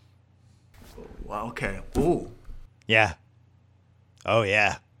 Wow. Okay. Ooh. Yeah. Oh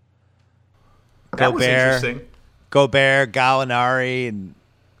yeah. That was interesting. Gobert, Gallinari, and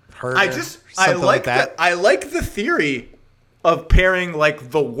Herder. I like that. I like the theory of pairing like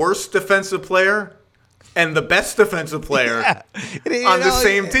the worst defensive player and the best defensive player on the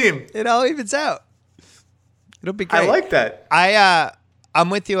same team. It all evens out. It'll be great. I like that. I'm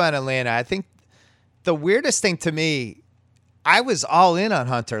with you on Atlanta. I think the weirdest thing to me, I was all in on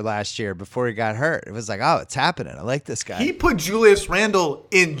Hunter last year before he got hurt. It was like, oh, it's happening. I like this guy. He put Julius Randle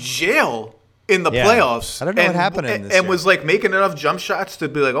in jail in the playoffs. I don't know what happened in this and year. Was like making enough jump shots to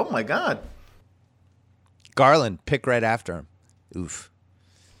be like, oh my God. Garland, pick right after him. Oof.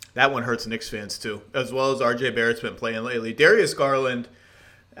 That one hurts Knicks fans too, as well as RJ Barrett's been playing lately. Darius Garland,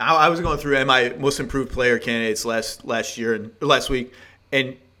 I was going through my most improved player candidates last week,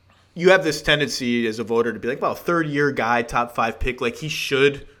 and you have this tendency as a voter to be like, well, third-year guy, top 5 pick, like he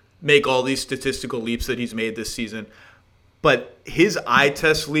should make all these statistical leaps that he's made this season. But his eye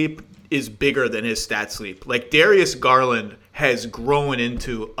test leap is bigger than his stats leap. Like Darius Garland has grown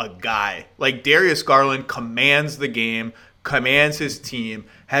into a guy. Like Darius Garland commands the game, commands his team,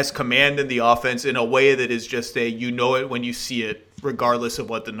 has command in the offense in a way that is just you know it when you see it, regardless of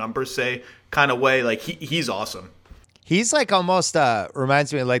what the numbers say kind of way. Like he's awesome. He's like almost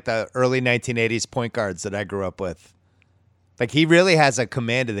reminds me of like the early 1980s point guards that I grew up with. Like he really has a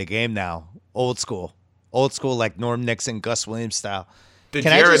command of the game now. Old school like Norm Nixon, Gus Williams style. The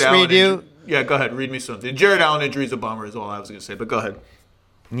Can I just read you? Yeah, go ahead. Read me something. Jared Allen injury is a bummer is all I was going to say, but go ahead.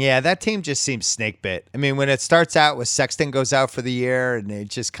 Yeah, that team just seems snake bit. I mean, when it starts out with Sexton goes out for the year and it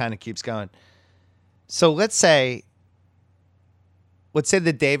just kind of keeps going. So let's say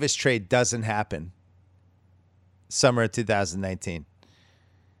the Davis trade doesn't happen summer of 2019.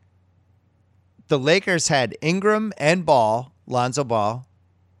 The Lakers had Ingram and Ball, Lonzo Ball.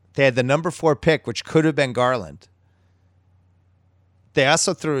 They had the number 4 pick, which could have been Garland. They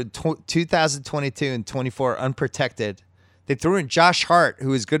also threw in 2022 and 24 unprotected. They threw in Josh Hart,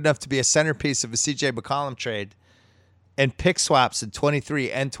 who is good enough to be a centerpiece of a CJ McCollum trade, and pick swaps in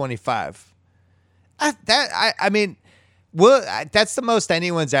 23 and 25. I mean, that's the most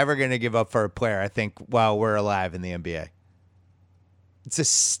anyone's ever going to give up for a player, I think, while we're alive in the NBA. It's a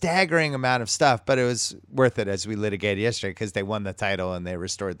staggering amount of stuff, but it was worth it as we litigated yesterday because they won the title and they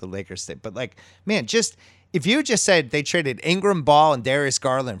restored the Lakers thing. But, like, man, just if you just said they traded Ingram, Ball, and Darius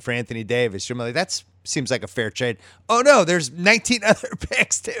Garland for Anthony Davis, you're like, that seems like a fair trade. Oh, no, there's 19 other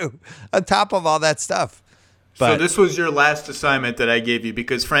picks, too, on top of all that stuff. But, so this was your last assignment that I gave you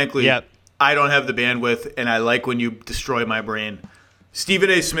because, frankly, I don't have the bandwidth, and I like when you destroy my brain. Stephen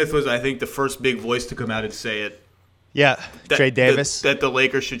A. Smith was, I think, the first big voice to come out and say it. Yeah, trade Davis. That the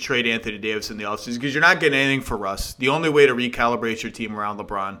Lakers should trade Anthony Davis in the offseason because you're not getting anything for Russ. The only way to recalibrate your team around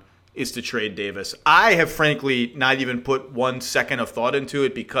LeBron is to trade Davis. I have, frankly, not even put 1 second of thought into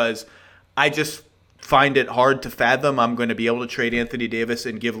it because I just find it hard to fathom I'm going to be able to trade Anthony Davis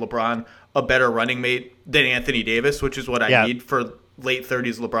and give LeBron a better running mate than Anthony Davis, which is what I need for late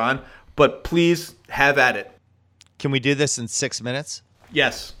 30s LeBron. But please have at it. Can we do this in 6 minutes?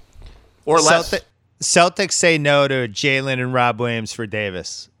 Yes. Or less. Celtics say no to Jalen and Rob Williams for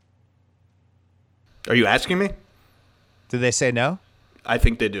Davis. Are you asking me? Do they say no? I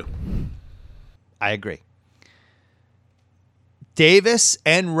think they do. I agree. Davis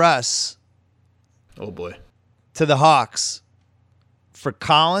and Russ. Oh, boy. To the Hawks for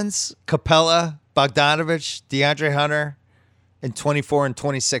Collins, Capella, Bogdanovich, DeAndre Hunter, and 24 and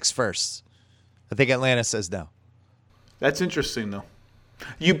 26 firsts. I think Atlanta says no. That's interesting, though.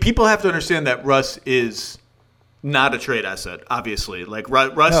 People have to understand that Russ is not a trade asset, obviously. Like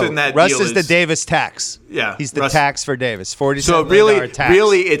Russ in that Russ deal is the Davis tax. Yeah. He's the tax for Davis. $47 so million tax.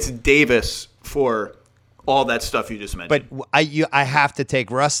 really it's Davis for all that stuff you just mentioned. But I have to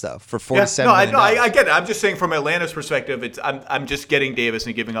take Russ, though, for $47 million. I get it. I'm just saying from Atlanta's perspective, I'm just getting Davis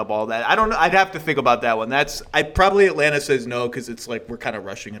and giving up all that. I don't know. I'd have to think about that one. Probably Atlanta says no because it's like we're kind of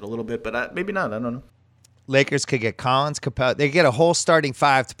rushing it a little bit, but maybe not. I don't know. Lakers could get Collins, Capella. They get a whole starting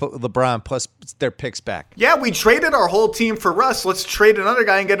 5 to put with LeBron plus their picks back. Yeah, we traded our whole team for Russ. Let's trade another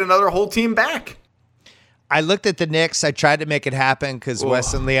guy and get another whole team back. I looked at the Knicks. I tried to make it happen because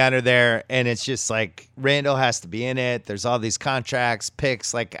Wes and Leon are there, and it's just like Randall has to be in it. There's all these contracts,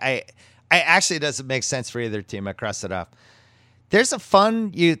 picks. Like I actually doesn't make sense for either team. I crossed it off. There's a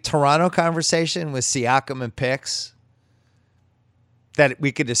fun Toronto conversation with Siakam and picks that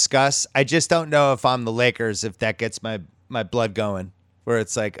we could discuss. I just don't know if I'm the Lakers, if that gets my blood going, where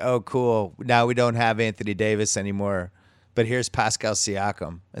it's like, oh, cool. Now we don't have Anthony Davis anymore, but here's Pascal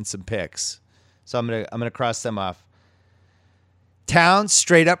Siakam and some picks. So I'm gonna cross them off. Towns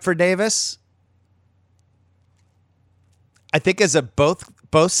straight up for Davis. I think as both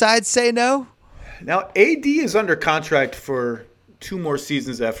sides say no. Now AD is under contract for 2 more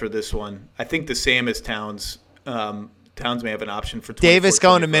seasons after this one. I think the same as Towns. Towns may have an option for 24, Davis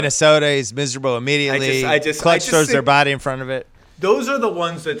going 25. to Minnesota. He's miserable immediately. Clutch throws their body in front of it. Those are the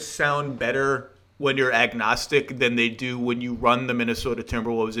ones that sound better when you're agnostic than they do when you run the Minnesota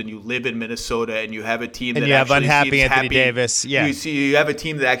Timberwolves and you live in Minnesota and you have a team and that you have actually unhappy seems Anthony happy. Davis. Yeah, you have a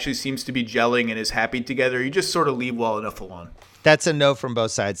team that actually seems to be gelling and is happy together. You just sort of leave well enough alone. That's a no from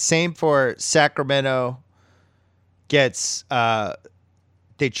both sides. Same for Sacramento. Gets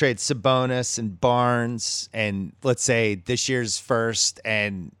they trade Sabonis and Barnes and let's say this year's first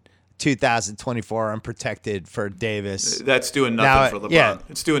and 2024 unprotected for Davis. That's doing nothing for LeBron. Yeah.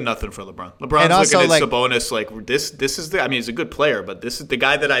 It's doing nothing for LeBron. LeBron's looking at Sabonis like this is the, I mean, he's a good player, but this is the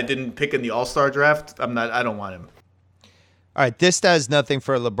guy that I didn't pick in the All-Star draft. I don't want him. All right, this does nothing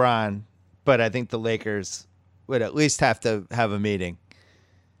for LeBron, but I think the Lakers would at least have to have a meeting.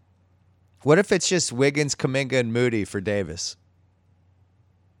 What if it's just Wiggins, Kuminga, and Moody for Davis?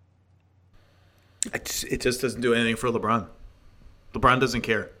 It just doesn't do anything for LeBron. LeBron doesn't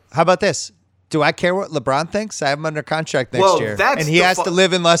care. How about this? Do I care what LeBron thinks? I have him under contract next year. And he has to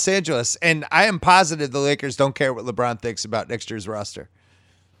live in Los Angeles. And I am positive the Lakers don't care what LeBron thinks about next year's roster.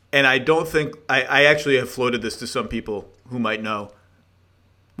 And I don't think – I actually have floated this to some people who might know.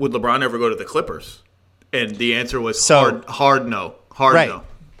 Would LeBron ever go to the Clippers? And the answer was hard no. Hard Right. no.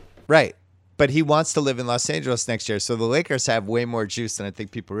 Right. But he wants to live in Los Angeles next year. So the Lakers have way more juice than I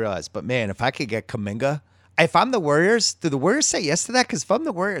think people realize. But, man, if I could get Kuminga, if I'm the Warriors, do the Warriors say yes to that? Because if I'm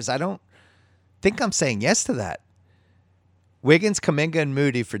the Warriors, I don't think I'm saying yes to that. Wiggins, Kuminga, and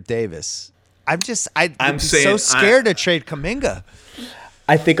Moody for Davis. I'm so scared to trade Kuminga.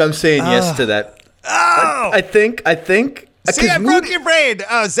 I think I'm saying yes to that. Oh! I think. See, I broke your brain.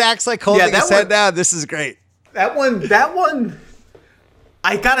 Oh, Zach's like holding his head down. This is great. That one.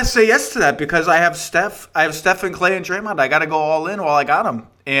 I gotta say yes to that because I have Steph and Clay and Draymond. I gotta go all in while I got them,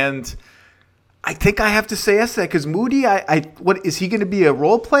 and I think I have to say yes to that because Moody. What is he going to be, a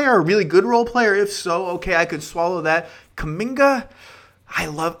role player, a really good role player? If so, okay, I could swallow that. Kuminga,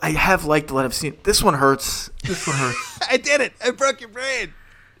 I have liked what I've seen. This one hurts. I did it. I broke your brain.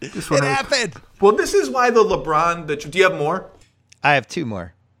 This one hurts. Happened. Well, this is why the LeBron. Do you have more? I have two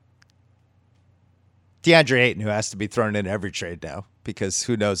more. DeAndre Ayton, who has to be thrown in every trade now because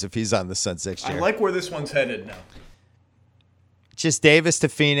who knows if he's on the Suns next year. I like where this one's headed now. Just Davis to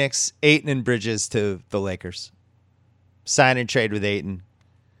Phoenix, Ayton and Bridges to the Lakers. Sign and trade with Ayton.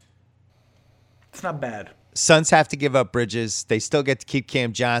 It's not bad. Suns have to give up Bridges. They still get to keep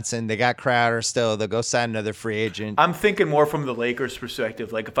Cam Johnson. They got Crowder still. They'll go sign another free agent. I'm thinking more from the Lakers'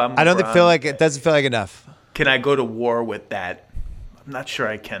 perspective. Like if I'm, I don't feel like it doesn't feel like enough. Can I go to war with that? I'm not sure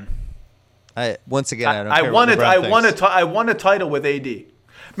I can. Once again, I don't. I care won what it. LeBron I won a title with AD.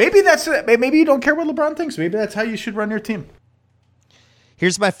 Maybe that's it. Maybe you don't care what LeBron thinks. Maybe that's how you should run your team.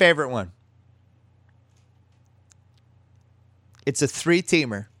 Here's my favorite one. It's a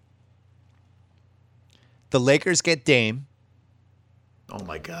 3-teamer. The Lakers get Dame. Oh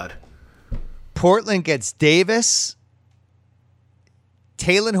my God. Portland gets Davis,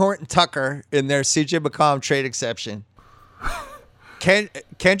 Talen Horton Tucker in their CJ McCollum trade exception,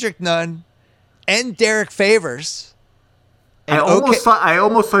 Kendrick Nunn, and Derek Favors. And I almost thought you were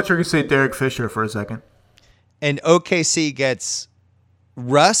going to say Derek Fisher for a second. And OKC gets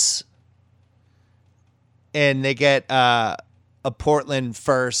Russ, and they get a Portland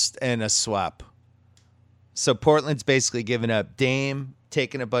first and a swap. So Portland's basically giving up Dame,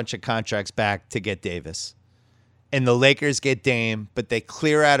 taking a bunch of contracts back to get Davis. And the Lakers get Dame, but they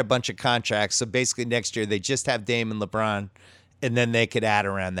clear out a bunch of contracts. So basically next year they just have Dame and LeBron, and then they could add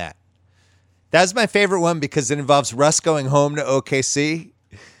around that. That's my favorite one because it involves Russ going home to OKC.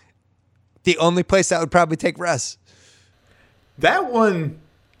 The only place that would probably take Russ. That one,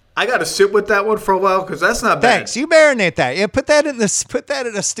 I got to sit with that one for a while because that's not bad. Thanks. You marinate that. Yeah, put that in a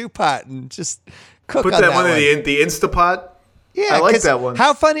stew pot and just cook Put on that one one. in the Instapot. Yeah, I like that one.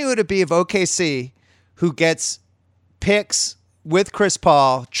 How funny would it be if OKC, who gets picks with Chris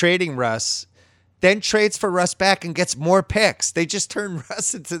Paul, trading Russ, then trades for Russ back and gets more picks? They just turn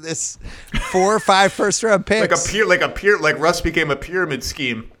Russ into this 4 or 5 first-round picks. Like Russ became a pyramid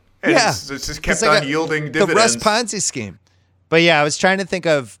scheme. And it's just kept on yielding dividends. The Russ Ponzi scheme. But yeah, I was trying to think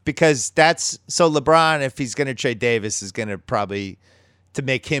of, because that's, so LeBron, if he's going to trade Davis, is going to probably, to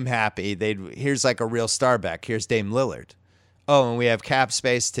make him happy, here's like a real star back. Here's Dame Lillard. Oh, and we have cap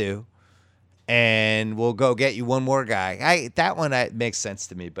space too. And we'll go get you one more guy. That one makes sense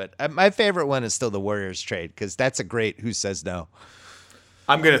to me. But my favorite one is still the Warriors trade because that's a great who says no.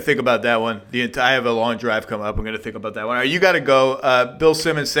 I'm going to think about that one. I have a long drive coming up. I'm going to think about that one. All right, you got to go. Bill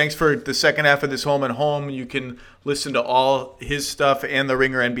Simmons, thanks for the second half of this Home and Home. You can listen to all his stuff and the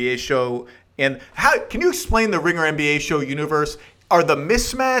Ringer NBA show. And can you explain the Ringer NBA show universe? Are the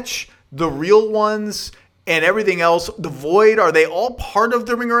Mismatch, the real ones, and everything else, the Void, are they all part of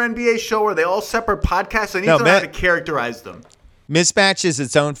the Ringer NBA show? Are they all separate podcasts? I need to know how to characterize them. Mismatch is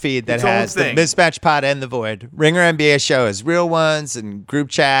its own feed that has the Mismatch Pod and the Void. Ringer NBA show is real ones and group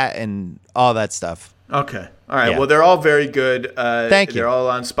chat and all that stuff. Okay. All right. Yeah. Well, they're all very good. Thank you. They're all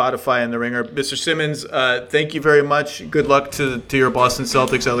on Spotify and the Ringer. Mr. Simmons, thank you very much. Good luck to your Boston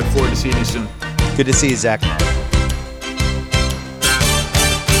Celtics. I look forward to seeing you soon. Good to see you, Zach.